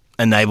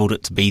enabled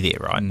it to be there,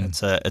 right?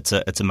 It's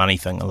a money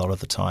thing a lot of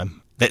the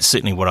time. That's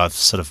certainly what I've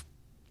sort of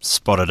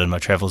spotted in my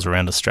travels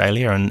around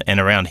Australia and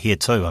around here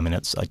too. I mean,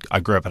 I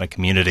grew up in a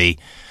community,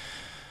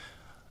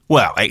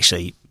 well,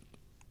 actually,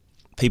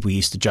 people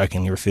used to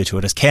jokingly refer to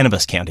it as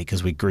Cannabis County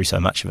because we grew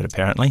so much of it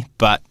apparently,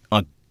 but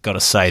I've got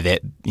to say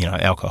that,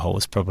 alcohol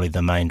was probably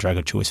the main drug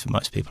of choice for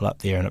most people up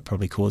there, and it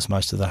probably caused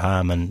most of the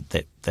harm, and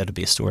that'd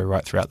be a story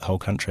right throughout the whole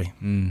country.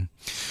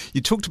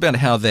 You talked about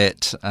how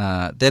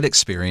that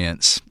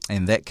experience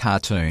and that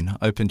cartoon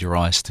opened your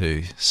eyes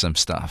to some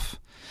stuff.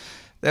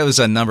 That was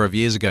a number of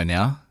years ago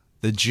now.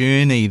 The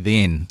journey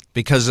then,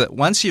 because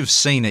once you've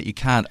seen it, you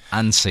can't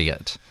unsee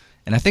it.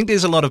 And I think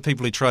there's a lot of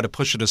people who try to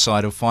push it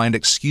aside or find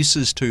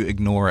excuses to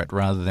ignore it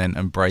rather than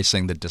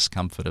embracing the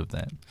discomfort of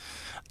that.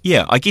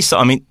 Yeah, I guess,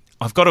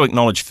 I've got to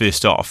acknowledge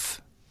first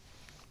off,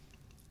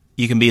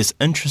 you can be as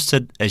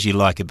interested as you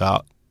like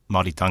about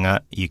Māoritanga,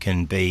 you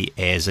can be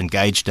as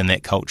engaged in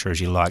that culture as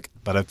you like,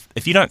 but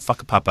if you don't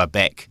whakapapa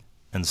back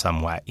in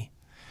some way,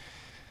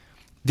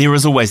 there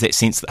is always that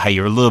sense that, hey,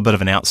 you're a little bit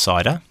of an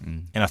outsider,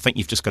 and I think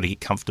you've just got to get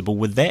comfortable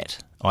with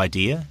that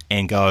idea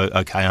and go,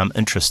 okay, I'm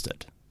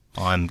interested.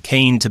 I'm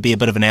keen to be a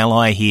bit of an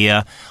ally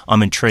here.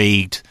 I'm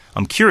intrigued.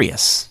 I'm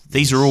curious.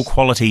 These are all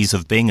qualities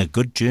of being a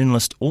good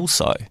journalist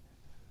also.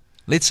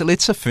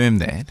 Let's affirm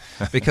that,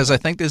 because I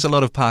think there's a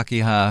lot of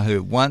Pākehā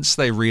who, once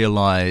they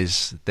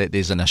realise that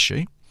there's an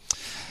issue,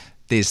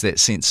 there's that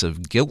sense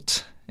of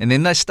guilt, and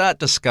then they start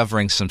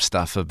discovering some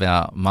stuff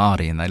about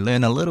Māori, and they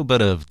learn a little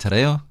bit of te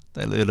reo,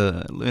 they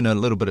learn a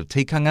little bit of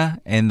tikanga,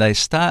 and they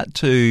start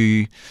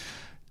to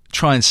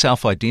try and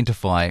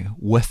self-identify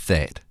with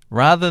that,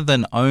 rather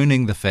than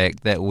owning the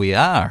fact that we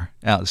are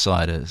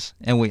outsiders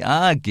and we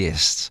are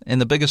guests,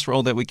 and the biggest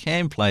role that we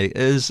can play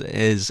is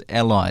as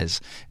allies.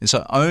 And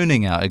so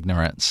owning our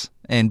ignorance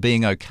and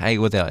being okay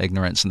with our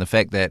ignorance and the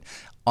fact that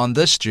on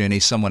this journey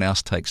someone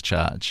else takes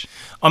charge.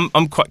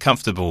 I'm quite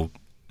comfortable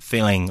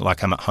feeling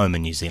like I'm at home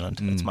in New Zealand.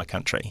 It's my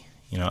country.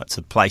 It's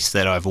a place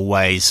that I've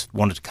always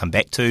wanted to come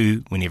back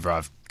to whenever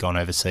I've gone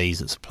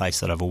overseas. It's a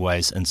place that I've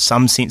always, in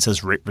some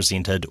senses,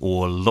 represented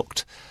or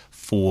looked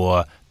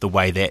for the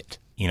way that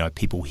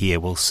people here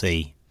will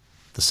see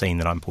the scene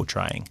that I'm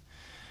portraying.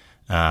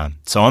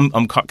 So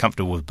I'm quite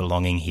comfortable with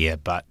belonging here,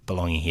 but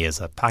belonging here as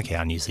a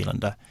Pākehā New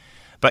Zealander.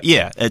 But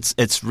yeah,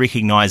 it's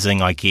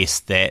recognising, I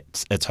guess,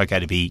 that it's okay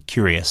to be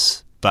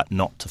curious, but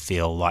not to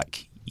feel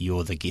like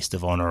you're the guest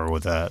of honour or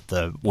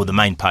the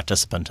main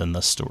participant in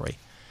this story.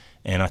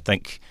 And I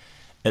think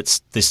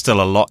there's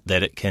still a lot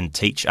that it can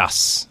teach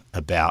us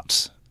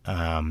about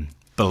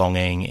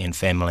belonging and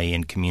family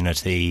and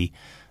community,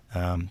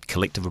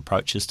 collective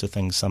approaches to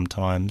things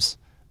sometimes,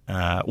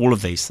 all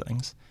of these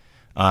things.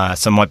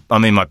 So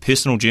my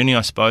personal journey,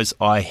 I suppose,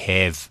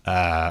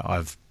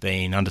 I've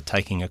been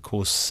undertaking a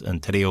course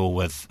in te reo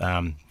with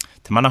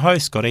Te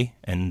Manaho, Scotty,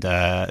 and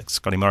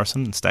Scotty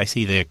Morrison and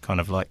Stacey. They're kind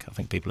of like, I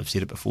think people have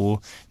said it before,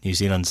 New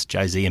Zealand's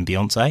Jay-Z and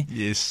Beyonce.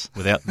 Yes.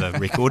 Without the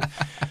record.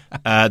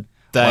 One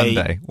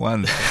day.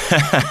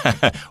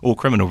 Or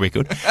criminal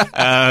record.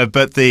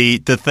 But the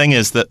thing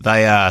is that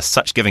they are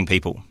such giving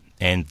people.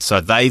 And so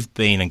they've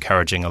been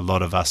encouraging a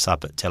lot of us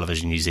up at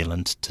Television New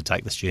Zealand to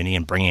take this journey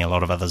and bringing a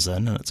lot of others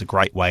in. And it's a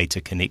great way to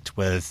connect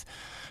with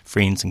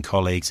friends and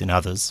colleagues and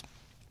others.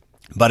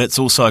 But it's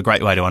also a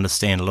great way to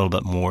understand a little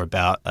bit more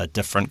about a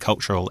different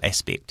cultural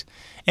aspect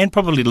and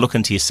probably look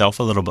into yourself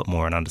a little bit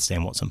more and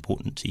understand what's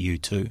important to you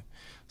too.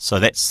 So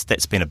that's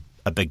been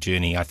a big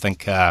journey. I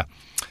think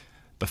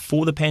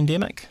before the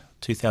pandemic,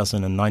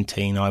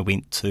 2019, I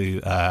went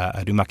to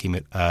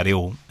Arumaki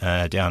Reo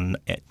down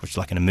at, which is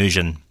like an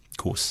immersion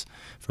course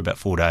for about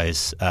 4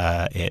 days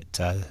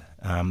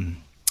in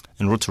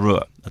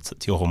Rotorua. It's at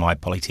Te Oho Mai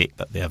Polytech,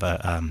 but they have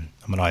a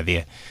marae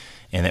there,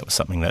 and that was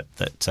something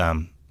that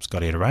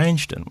Scotty had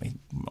arranged, and we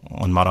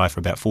on marae for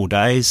about 4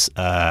 days.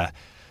 I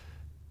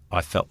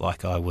felt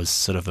like I was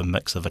sort of a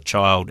mix of a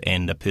child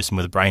and a person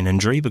with a brain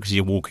injury because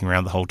you're walking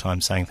around the whole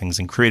time saying things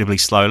incredibly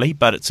slowly,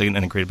 but it's an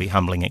incredibly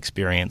humbling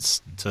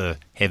experience to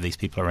have these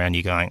people around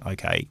you going,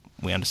 okay,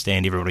 we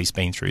understand everybody's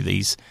been through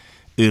these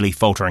early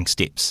faltering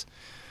steps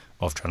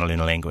of trying to learn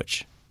a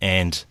language.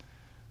 And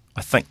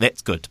I think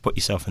that's good, to put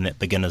yourself in that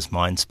beginner's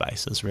mind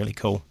space is really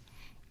cool.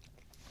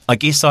 I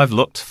guess I've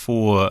looked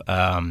for,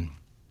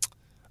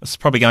 it's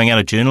probably going out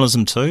of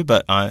journalism too,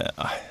 but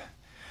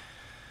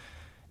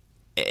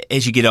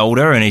as you get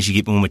older and as you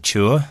get more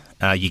mature,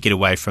 you get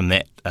away from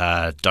that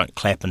don't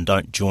clap and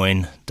don't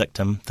join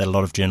dictum that a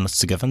lot of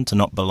journalists are given to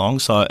not belong.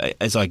 So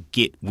as I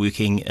get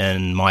working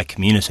in my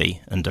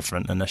community in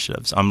different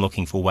initiatives, I'm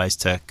looking for ways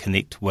to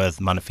connect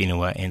with mana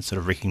whenua and sort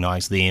of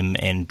recognise them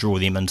and draw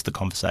them into the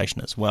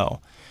conversation as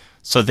well.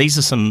 So these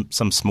are some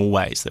small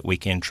ways that we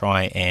can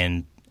try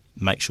and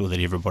make sure that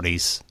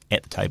everybody's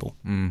at the table.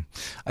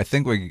 I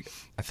think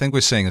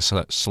we're seeing a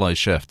slow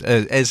shift.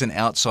 As an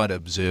outside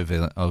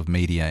observer of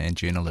media and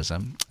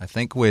journalism, I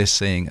think we're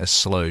seeing a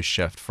slow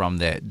shift from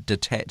that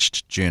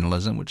detached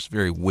journalism, which is a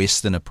very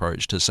Western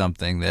approach, to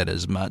something that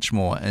is much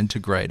more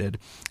integrated,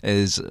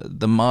 as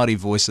the Māori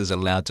voice is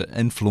allowed to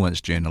influence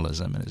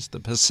journalism, and as the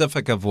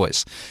Pacifica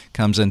voice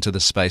comes into the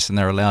space and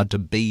they're allowed to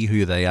be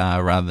who they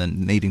are rather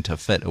than needing to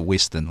fit a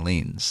Western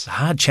lens. The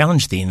hard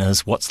challenge then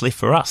is what's left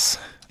for us.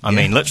 I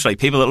mean, literally,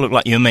 people that look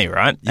like you and me,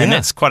 right? Yeah. And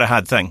that's quite a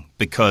hard thing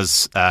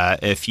because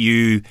if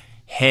you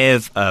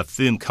have a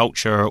firm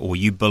culture or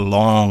you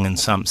belong in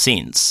some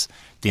sense,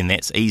 then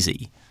that's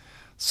easy.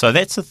 So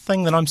that's a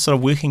thing that I'm sort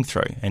of working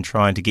through and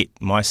trying to get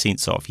my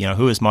sense of,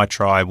 who is my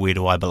tribe, where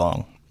do I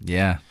belong?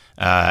 Yeah.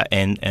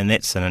 And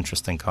that's an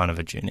interesting kind of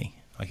a journey,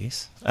 I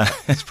guess.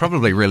 It's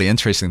probably really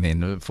interesting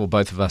then for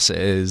both of us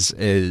as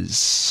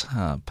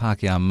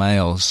Pākehā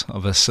males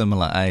of a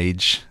similar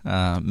age,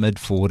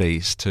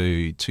 mid-40s,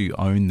 to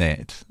own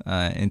that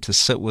and to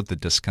sit with the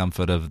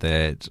discomfort of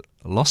that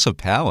loss of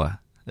power,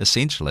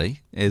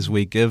 essentially, as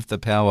we give the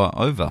power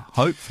over,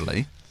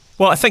 hopefully.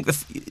 Well, I think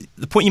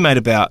the point you made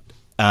about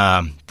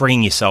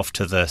bringing yourself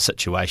to the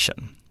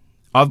situation,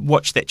 I've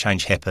watched that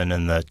change happen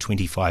in the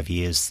 25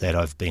 years that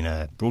I've been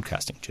a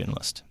broadcasting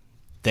journalist,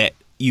 that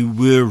you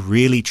were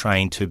really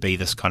trained to be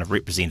this kind of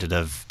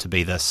representative, to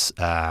be this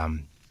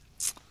kind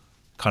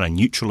of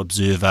neutral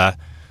observer,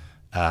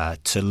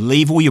 to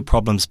leave all your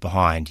problems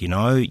behind. You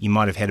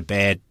might have had a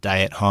bad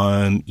day at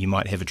home, you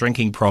might have a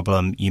drinking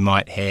problem, you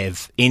might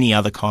have any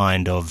other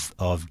kind of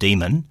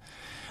demon,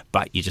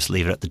 but you just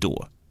leave it at the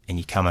door and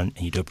you come in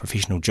and you do a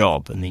professional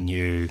job and then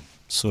you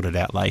sort it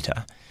out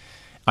later.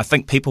 I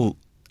think people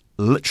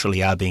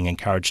literally are being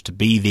encouraged to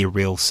be their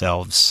real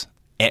selves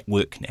at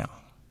work now,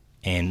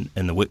 and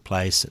in the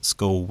workplace, at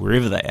school,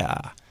 wherever they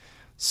are.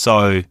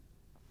 So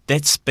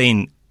that's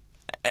been,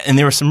 and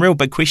there are some real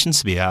big questions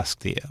to be asked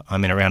there. I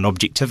mean, around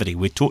objectivity.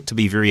 We're taught to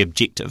be very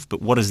objective,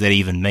 but what does that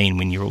even mean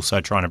when you're also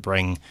trying to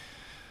bring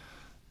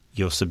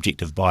your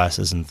subjective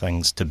biases and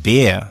things to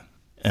bear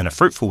in a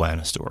fruitful way in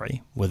a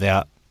story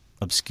without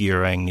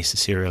obscuring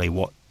necessarily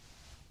what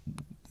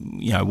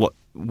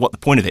the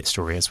point of that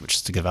story is, which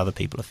is to give other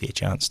people a fair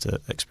chance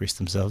to express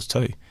themselves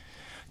too.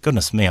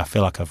 Goodness me, I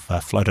feel like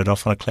I've floated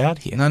off on a cloud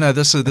here. No,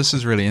 this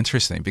is really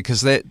interesting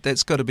because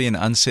that's got to be an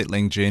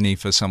unsettling journey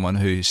for someone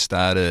who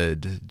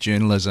started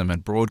journalism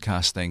and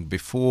broadcasting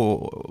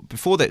before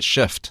that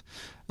shift.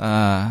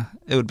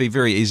 It would be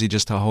very easy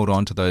just to hold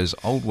on to those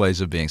old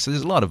ways of being. So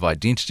there's a lot of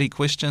identity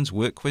questions,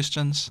 work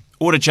questions.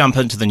 Or to jump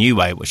into the new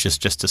way, which is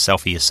just to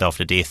selfie yourself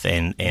to death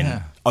and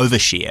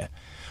overshare,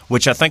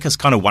 which I think is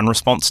kind of one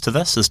response to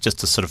this, is just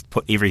to sort of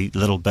put every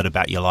little bit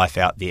about your life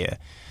out there.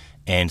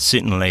 And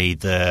certainly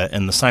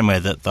in the same way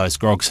that those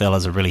grog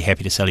sellers are really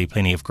happy to sell you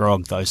plenty of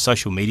grog, those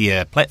social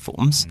media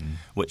platforms,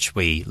 which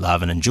we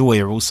love and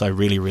enjoy, are also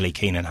really, really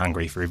keen and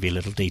hungry for every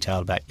little detail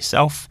about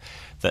yourself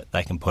that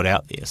they can put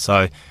out there.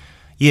 So,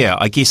 yeah,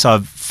 I guess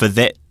I'm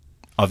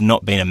I've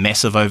not been a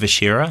massive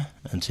oversharer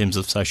in terms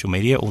of social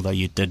media, although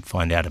you did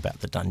find out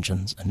about the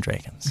Dungeons and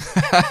Dragons.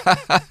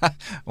 I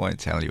won't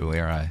tell you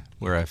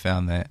where I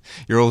found that.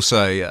 You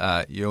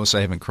also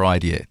haven't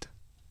cried yet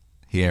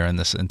here in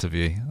this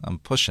interview. I'm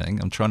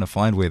trying to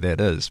find where that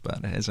is,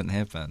 but it hasn't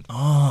happened.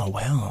 Oh,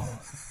 well.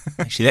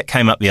 Actually, that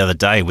came up the other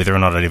day, whether or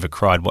not I'd ever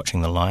cried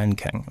watching The Lion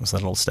King. It was a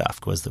little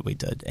staff quiz that we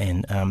did,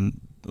 and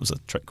it was a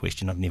trick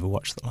question. I've never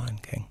watched The Lion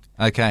King.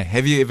 Okay.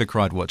 Have you ever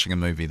cried watching a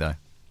movie, though?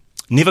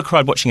 Never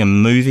cried watching a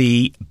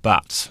movie,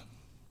 but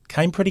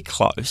came pretty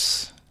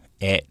close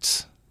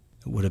it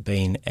would have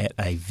been at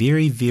a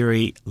very,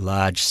 very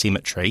large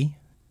cemetery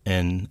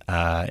in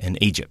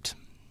Egypt.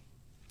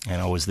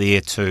 And I was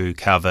there to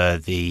cover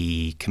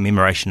the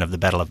commemoration of the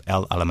Battle of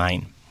El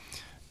Alamein,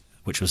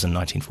 which was in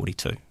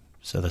 1942.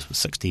 So this was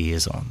 60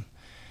 years on.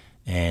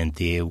 And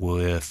there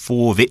were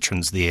 4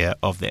 veterans there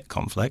of that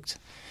conflict.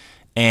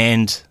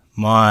 And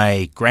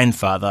my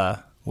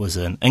grandfather was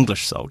an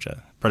English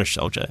soldier, British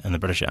soldier in the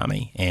British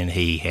Army, and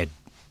he had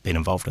been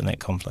involved in that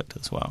conflict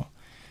as well.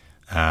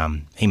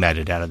 He made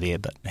it out of there,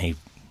 but he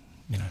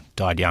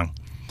died young.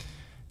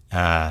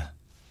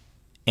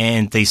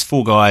 And these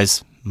 4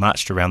 guys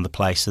marched around the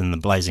place in the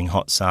blazing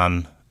hot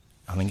sun.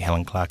 I think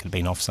Helen Clark had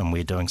been off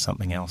somewhere doing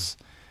something else.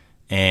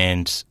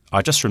 And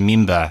I just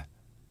remember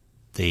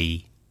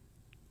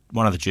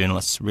one of the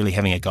journalists really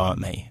having a go at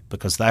me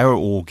because they were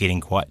all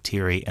getting quite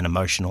teary and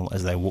emotional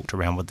as they walked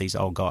around with these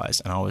old guys.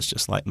 And I was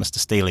just like Mr.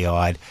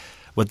 Steely-eyed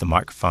with the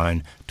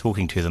microphone,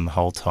 talking to them the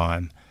whole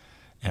time.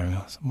 And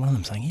one of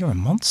them saying, "You're a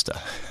monster."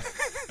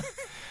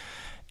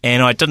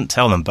 And I didn't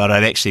tell them, but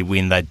I'd actually,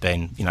 when they'd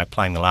been,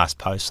 playing the last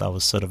post, I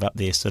was sort of up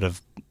there sort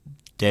of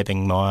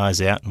dabbing my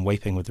eyes out and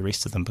weeping with the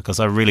rest of them because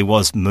I really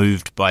was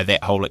moved by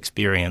that whole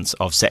experience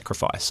of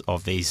sacrifice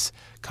of these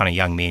kind of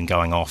young men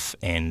going off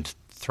and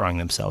throwing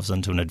themselves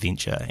into an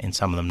adventure and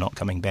some of them not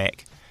coming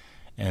back.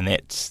 And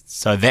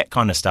that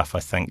kind of stuff, I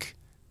think,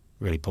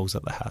 really pulls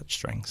at the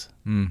heartstrings.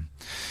 Mm.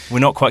 We're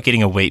not quite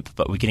getting a weep,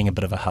 but we're getting a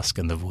bit of a husk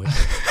in the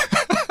voice.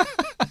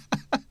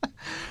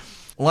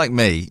 Like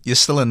me, you're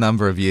still a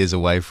number of years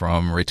away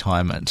from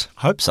retirement.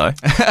 Hope so.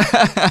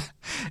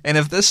 And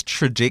if this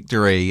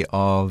trajectory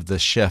of the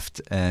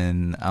shift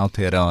in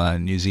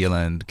Aotearoa, New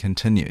Zealand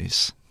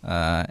continues,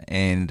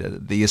 and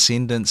the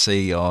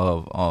ascendancy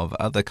of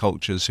other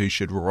cultures who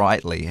should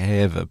rightly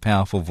have a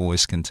powerful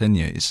voice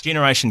continues.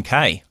 Generation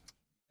K,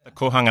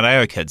 the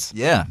Hone kids.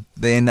 Yeah.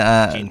 Then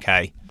Gen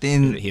K.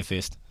 Then here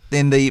first.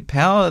 Then the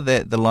power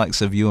that the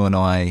likes of you and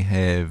I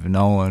have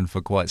known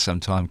for quite some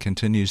time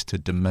continues to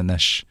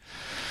diminish.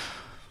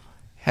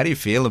 How do you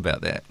feel about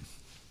that?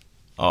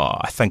 Oh,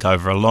 I think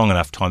over a long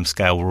enough time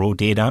scale we're all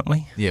dead, aren't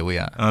we? Yeah, we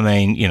are. I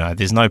mean,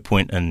 there's no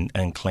point in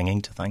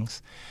clinging to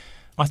things.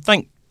 I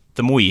think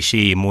the more you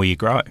share, the more you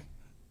grow.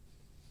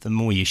 The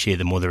more you share,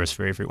 the more there is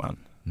for everyone.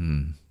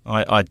 Mm.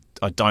 I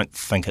don't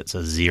think it's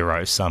a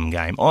zero-sum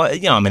game.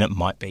 It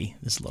might be.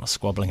 There's a lot of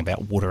squabbling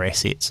about water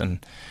assets and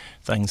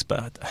things,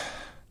 but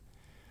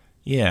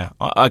yeah,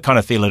 I kind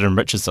of feel it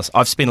enriches us.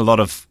 I've spent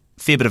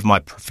fair bit of my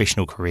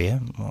professional career,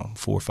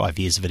 4 or 5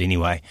 years of it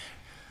anyway,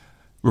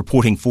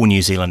 reporting for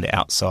New Zealand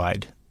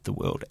outside the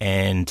world.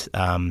 And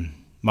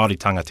Māori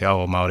tangata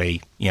or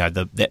Māori,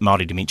 that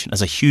Māori dimension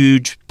is a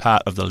huge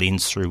part of the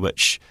lens through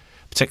which,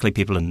 particularly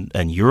people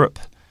in Europe,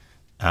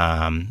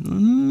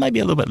 maybe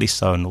a little bit less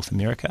so in North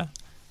America,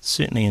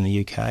 certainly in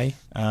the UK,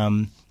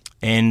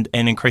 and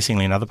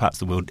increasingly in other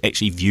parts of the world,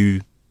 actually view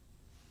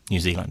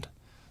New Zealand.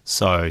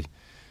 So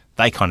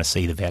they kind of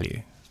see the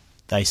value.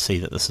 They see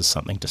that this is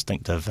something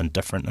distinctive and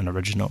different and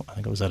original. I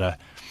think it was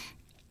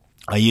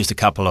I used a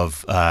couple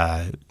of,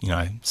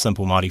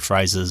 simple Māori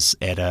phrases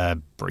at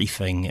a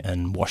briefing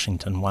in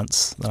Washington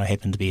once that I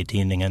happened to be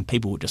attending, and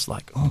people were just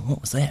like, "Oh,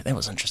 what was that? That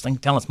was interesting.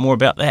 Tell us more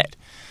about that."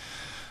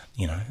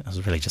 It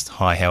was really just,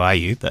 "Hi, how are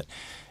you?" But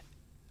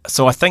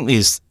so I think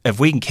if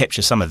we can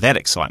capture some of that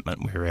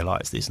excitement, we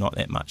realise there's not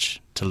that much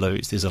to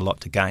lose. There's a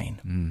lot to gain.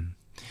 Mm.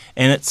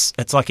 And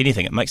it's like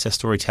anything. It makes our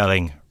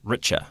storytelling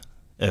richer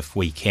if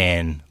we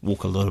can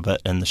walk a little bit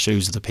in the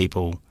shoes of the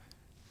people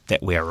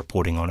that we are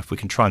reporting on. If we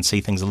can try and see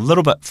things a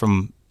little bit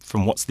from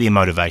what's their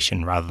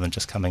motivation rather than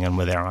just coming in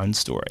with our own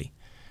story,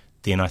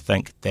 then I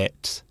think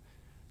that's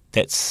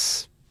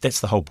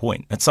the whole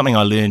point. It's something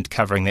I learned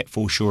covering that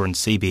foreshore and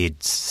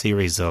seabed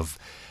series of,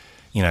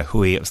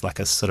 hui. It was like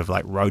a sort of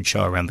like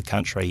roadshow around the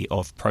country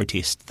of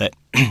protest that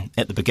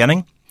at the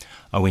beginning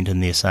I went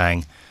in there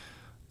saying,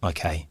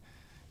 okay,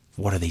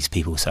 what are these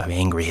people so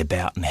angry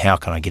about and how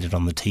can I get it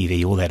on the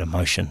TV, all that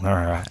emotion.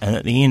 And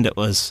at the end it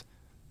was,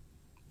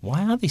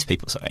 why are these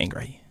people so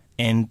angry?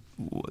 And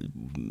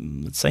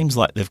it seems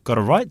like they've got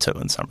a right to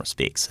in some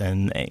respects.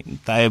 And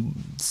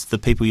the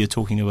people you're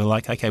talking to were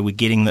like, okay, we're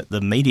getting that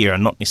the media are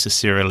not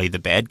necessarily the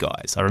bad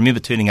guys. I remember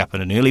turning up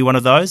in an early one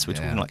of those, which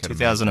was like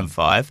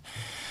 2005,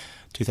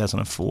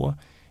 2004,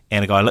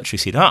 and a guy literally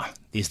said,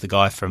 there's the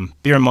guy from,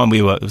 bear in mind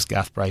it was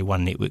Garth Bray,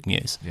 One Network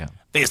News. Yeah.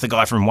 There's the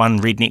guy from One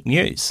Redneck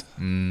News.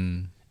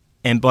 Mm.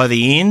 And by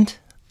the end,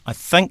 I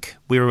think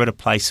we were at a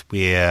place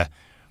where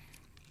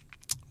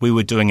we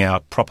were doing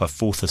our proper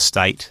fourth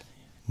estate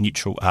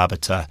neutral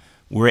arbiter,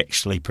 we're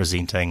actually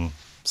presenting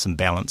some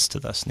balance to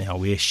this now.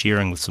 We're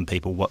sharing with some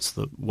people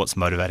what's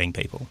motivating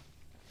people.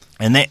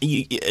 And that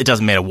it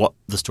doesn't matter what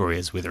the story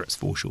is, whether it's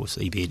foreshore,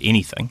 seabed,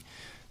 anything.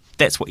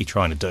 That's what you're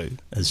trying to do,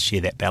 is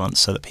share that balance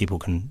so that people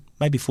can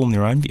maybe form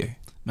their own view.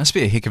 Must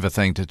be a heck of a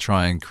thing to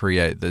try and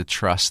create the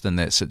trust in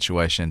that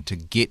situation to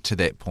get to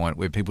that point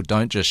where people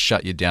don't just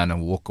shut you down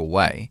and walk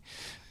away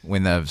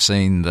when they've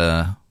seen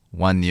the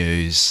One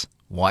News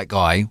white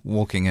guy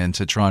walking in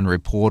to try and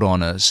report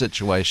on a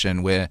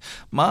situation where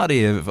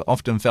Māori have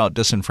often felt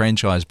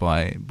disenfranchised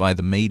by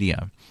the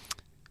media.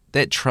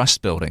 That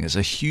trust building is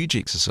a huge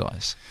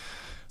exercise.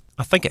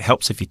 I think it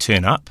helps if you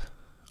turn up.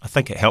 I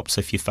think it helps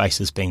if your face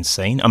has been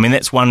seen. I mean,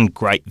 that's one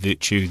great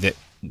virtue that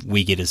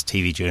we get as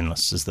TV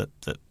journalists, is that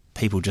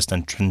people just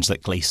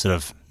intrinsically sort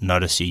of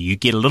notice you. You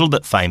get a little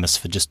bit famous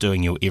for just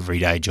doing your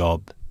everyday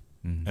job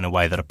in a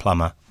way that a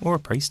plumber or a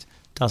priest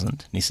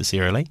doesn't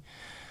necessarily.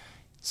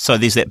 So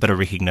there's that bit of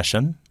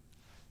recognition.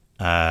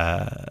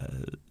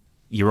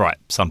 You're right,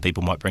 some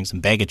people might bring some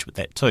baggage with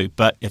that too.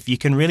 But if you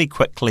can really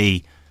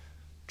quickly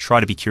try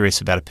to be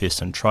curious about a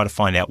person, try to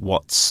find out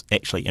what's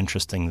actually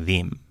interesting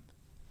them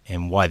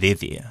and why they're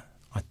there,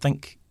 I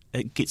think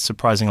it gets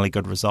surprisingly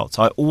good results.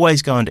 I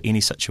always go into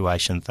any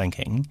situation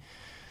thinking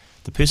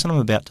the person I'm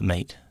about to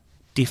meet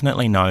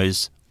definitely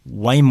knows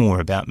way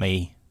more about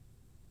me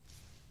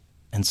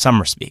in some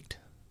respect.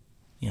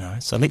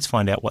 So let's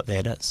find out what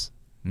that is.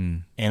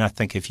 And I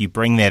think if you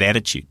bring that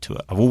attitude to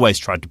it, I've always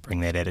tried to bring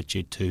that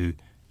attitude to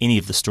any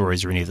of the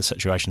stories or any of the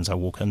situations I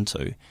walk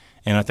into,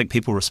 and I think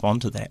people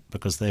respond to that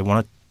because they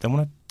want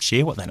to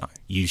share what they know,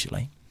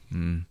 usually,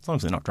 as long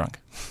as they're not drunk.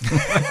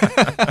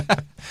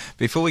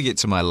 Before we get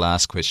to my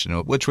last question,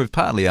 which we've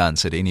partly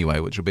answered anyway,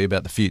 which will be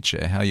about the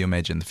future, how you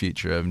imagine the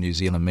future of New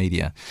Zealand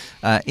media,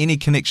 any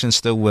connection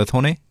still with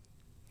Hone?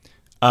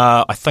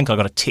 I think I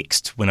got a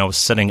text when I was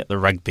sitting at the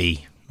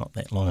rugby not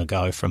that long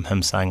ago from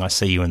him saying, "I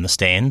see you in the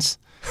stands."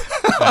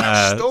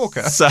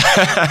 Stalker.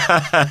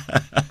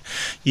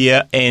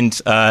 Yeah, and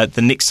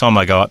the next time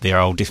I go up there,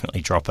 I'll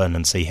definitely drop in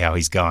and see how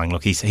he's going.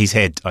 Look, he's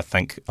had, I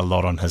think, a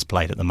lot on his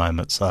plate at the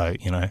moment, so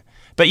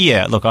But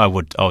yeah, look, I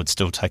would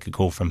still take a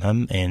call from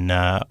him, and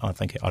I'd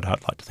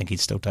like to think he'd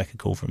still take a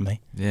call from me.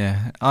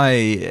 Yeah,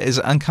 as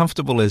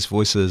uncomfortable as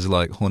voices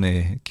like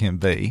Hone can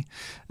be,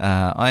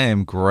 I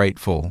am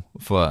grateful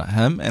for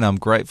him, and I'm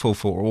grateful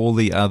for all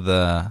the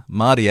other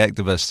Māori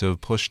activists who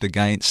have pushed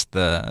against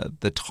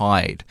the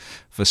tide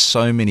for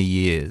so many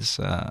years,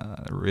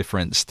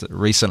 referenced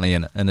recently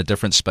in a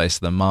different space,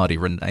 the Māori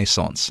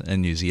Renaissance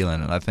in New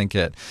Zealand. And I think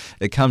it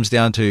comes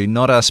down to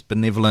not us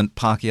benevolent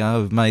Pākehā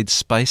who've made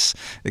space.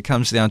 It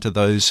comes down to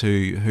those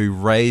who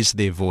raised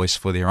their voice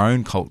for their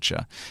own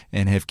culture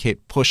and have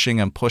kept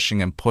pushing and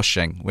pushing and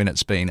pushing when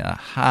it's been a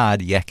hard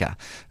yakka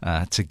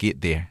to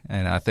get there.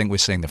 And I think we're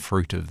seeing the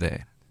fruit of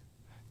that.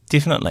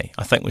 Definitely.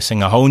 I think we're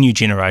seeing a whole new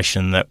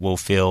generation that will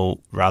feel,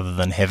 rather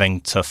than having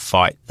to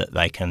fight, that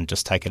they can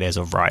just take it as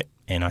of right.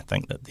 And I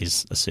think that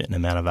there's a certain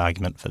amount of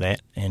argument for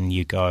that. And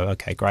you go,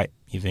 okay, great,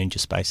 you've earned your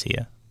space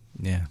here.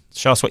 Yeah.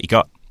 Show us what you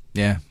got.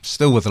 Yeah,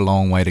 still with a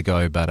long way to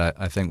go, but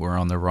I think we're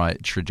on the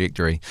right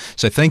trajectory.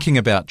 So thinking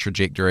about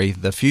trajectory,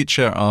 the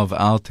future of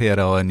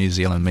Aotearoa New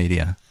Zealand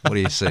media, what do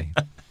you see?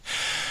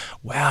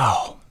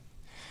 Wow.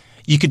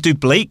 You could do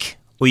bleak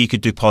or you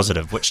could do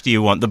positive. Which do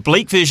you want? The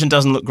bleak version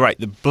doesn't look great.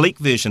 The bleak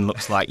version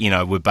looks like,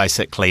 we're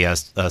basically a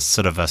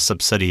sort of a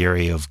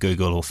subsidiary of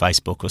Google or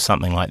Facebook or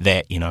something like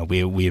that.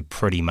 We're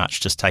pretty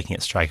much just taking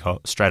it straight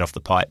off the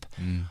pipe.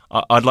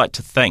 I'd like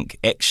to think,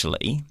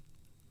 actually,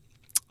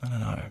 I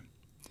don't know.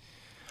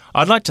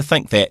 I'd like to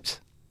think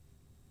that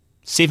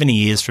 70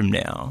 years from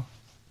now,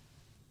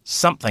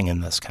 something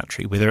in this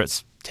country, whether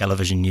it's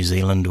Television New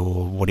Zealand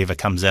or whatever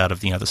comes out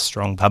of the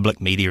strong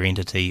public media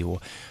entity,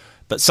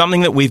 but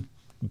something that we've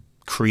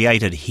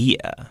created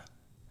here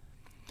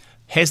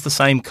has the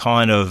same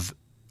kind of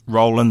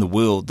role in the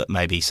world that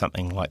maybe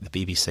something like the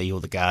BBC or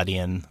the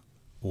Guardian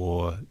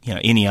or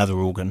any other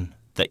organ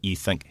that you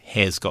think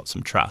has got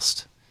some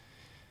trust.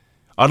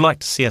 I'd like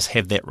to see us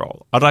have that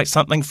role. I'd like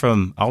something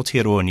from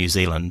Aotearoa New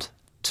Zealand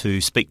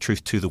to speak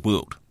truth to the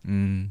world,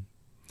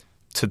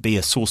 to be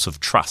a source of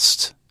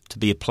trust, to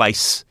be a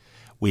place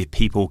where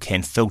people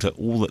can filter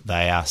all that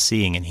they are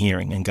seeing and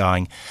hearing and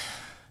going,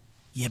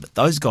 yeah, but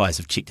those guys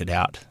have checked it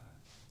out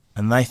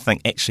and they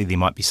think actually there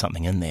might be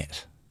something in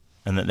that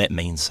and that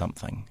means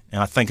something.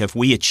 And I think if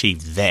we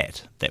achieve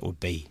that, that would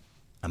be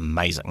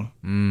amazing.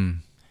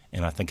 And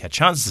I think our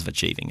chances of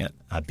achieving it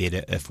are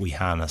better if we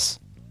harness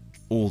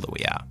all that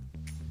we are.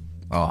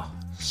 Oh,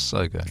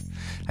 so good.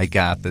 Hey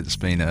Garth, it's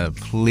been a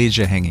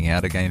pleasure hanging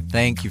out again.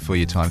 Thank you for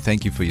your time.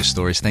 Thank you for your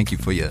stories. Thank you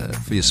for your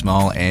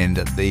smile and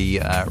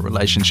the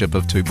relationship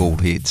of two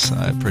bald heads.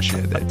 I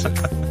appreciate that too.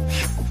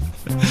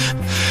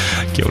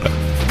 Kia ora.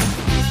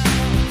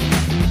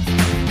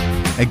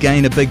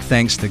 Again, a big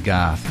thanks to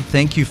Garth.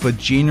 Thank you for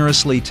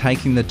generously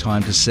taking the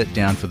time to sit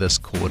down for this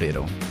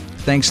kōrero.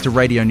 Thanks to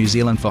Radio New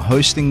Zealand for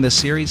hosting this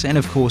series, and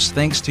of course,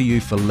 thanks to you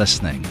for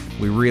listening.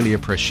 We really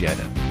appreciate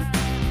it.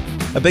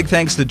 A big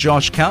thanks to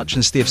Josh Couch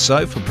and Steph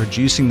So for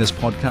producing this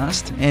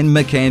podcast, and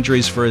Mick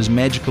Andrews for his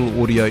magical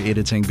audio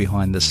editing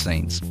behind the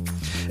scenes.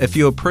 If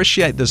you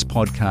appreciate this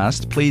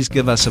podcast, please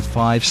give us a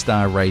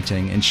 5-star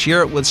rating and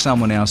share it with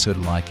someone else who'd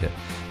like it.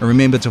 And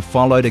remember to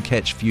follow to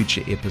catch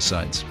future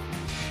episodes.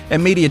 At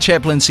Media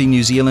Chaplaincy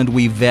New Zealand,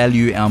 we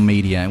value our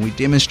media, and we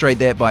demonstrate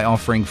that by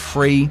offering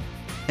free,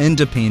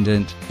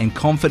 independent and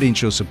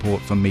confidential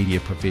support for media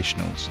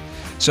professionals.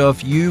 So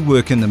if you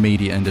work in the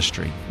media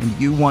industry and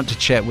you want to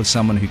chat with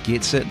someone who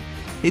gets it,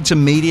 head to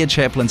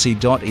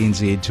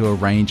mediachaplaincy.nz to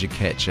arrange a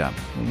catch-up.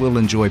 We'll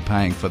enjoy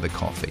paying for the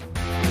coffee.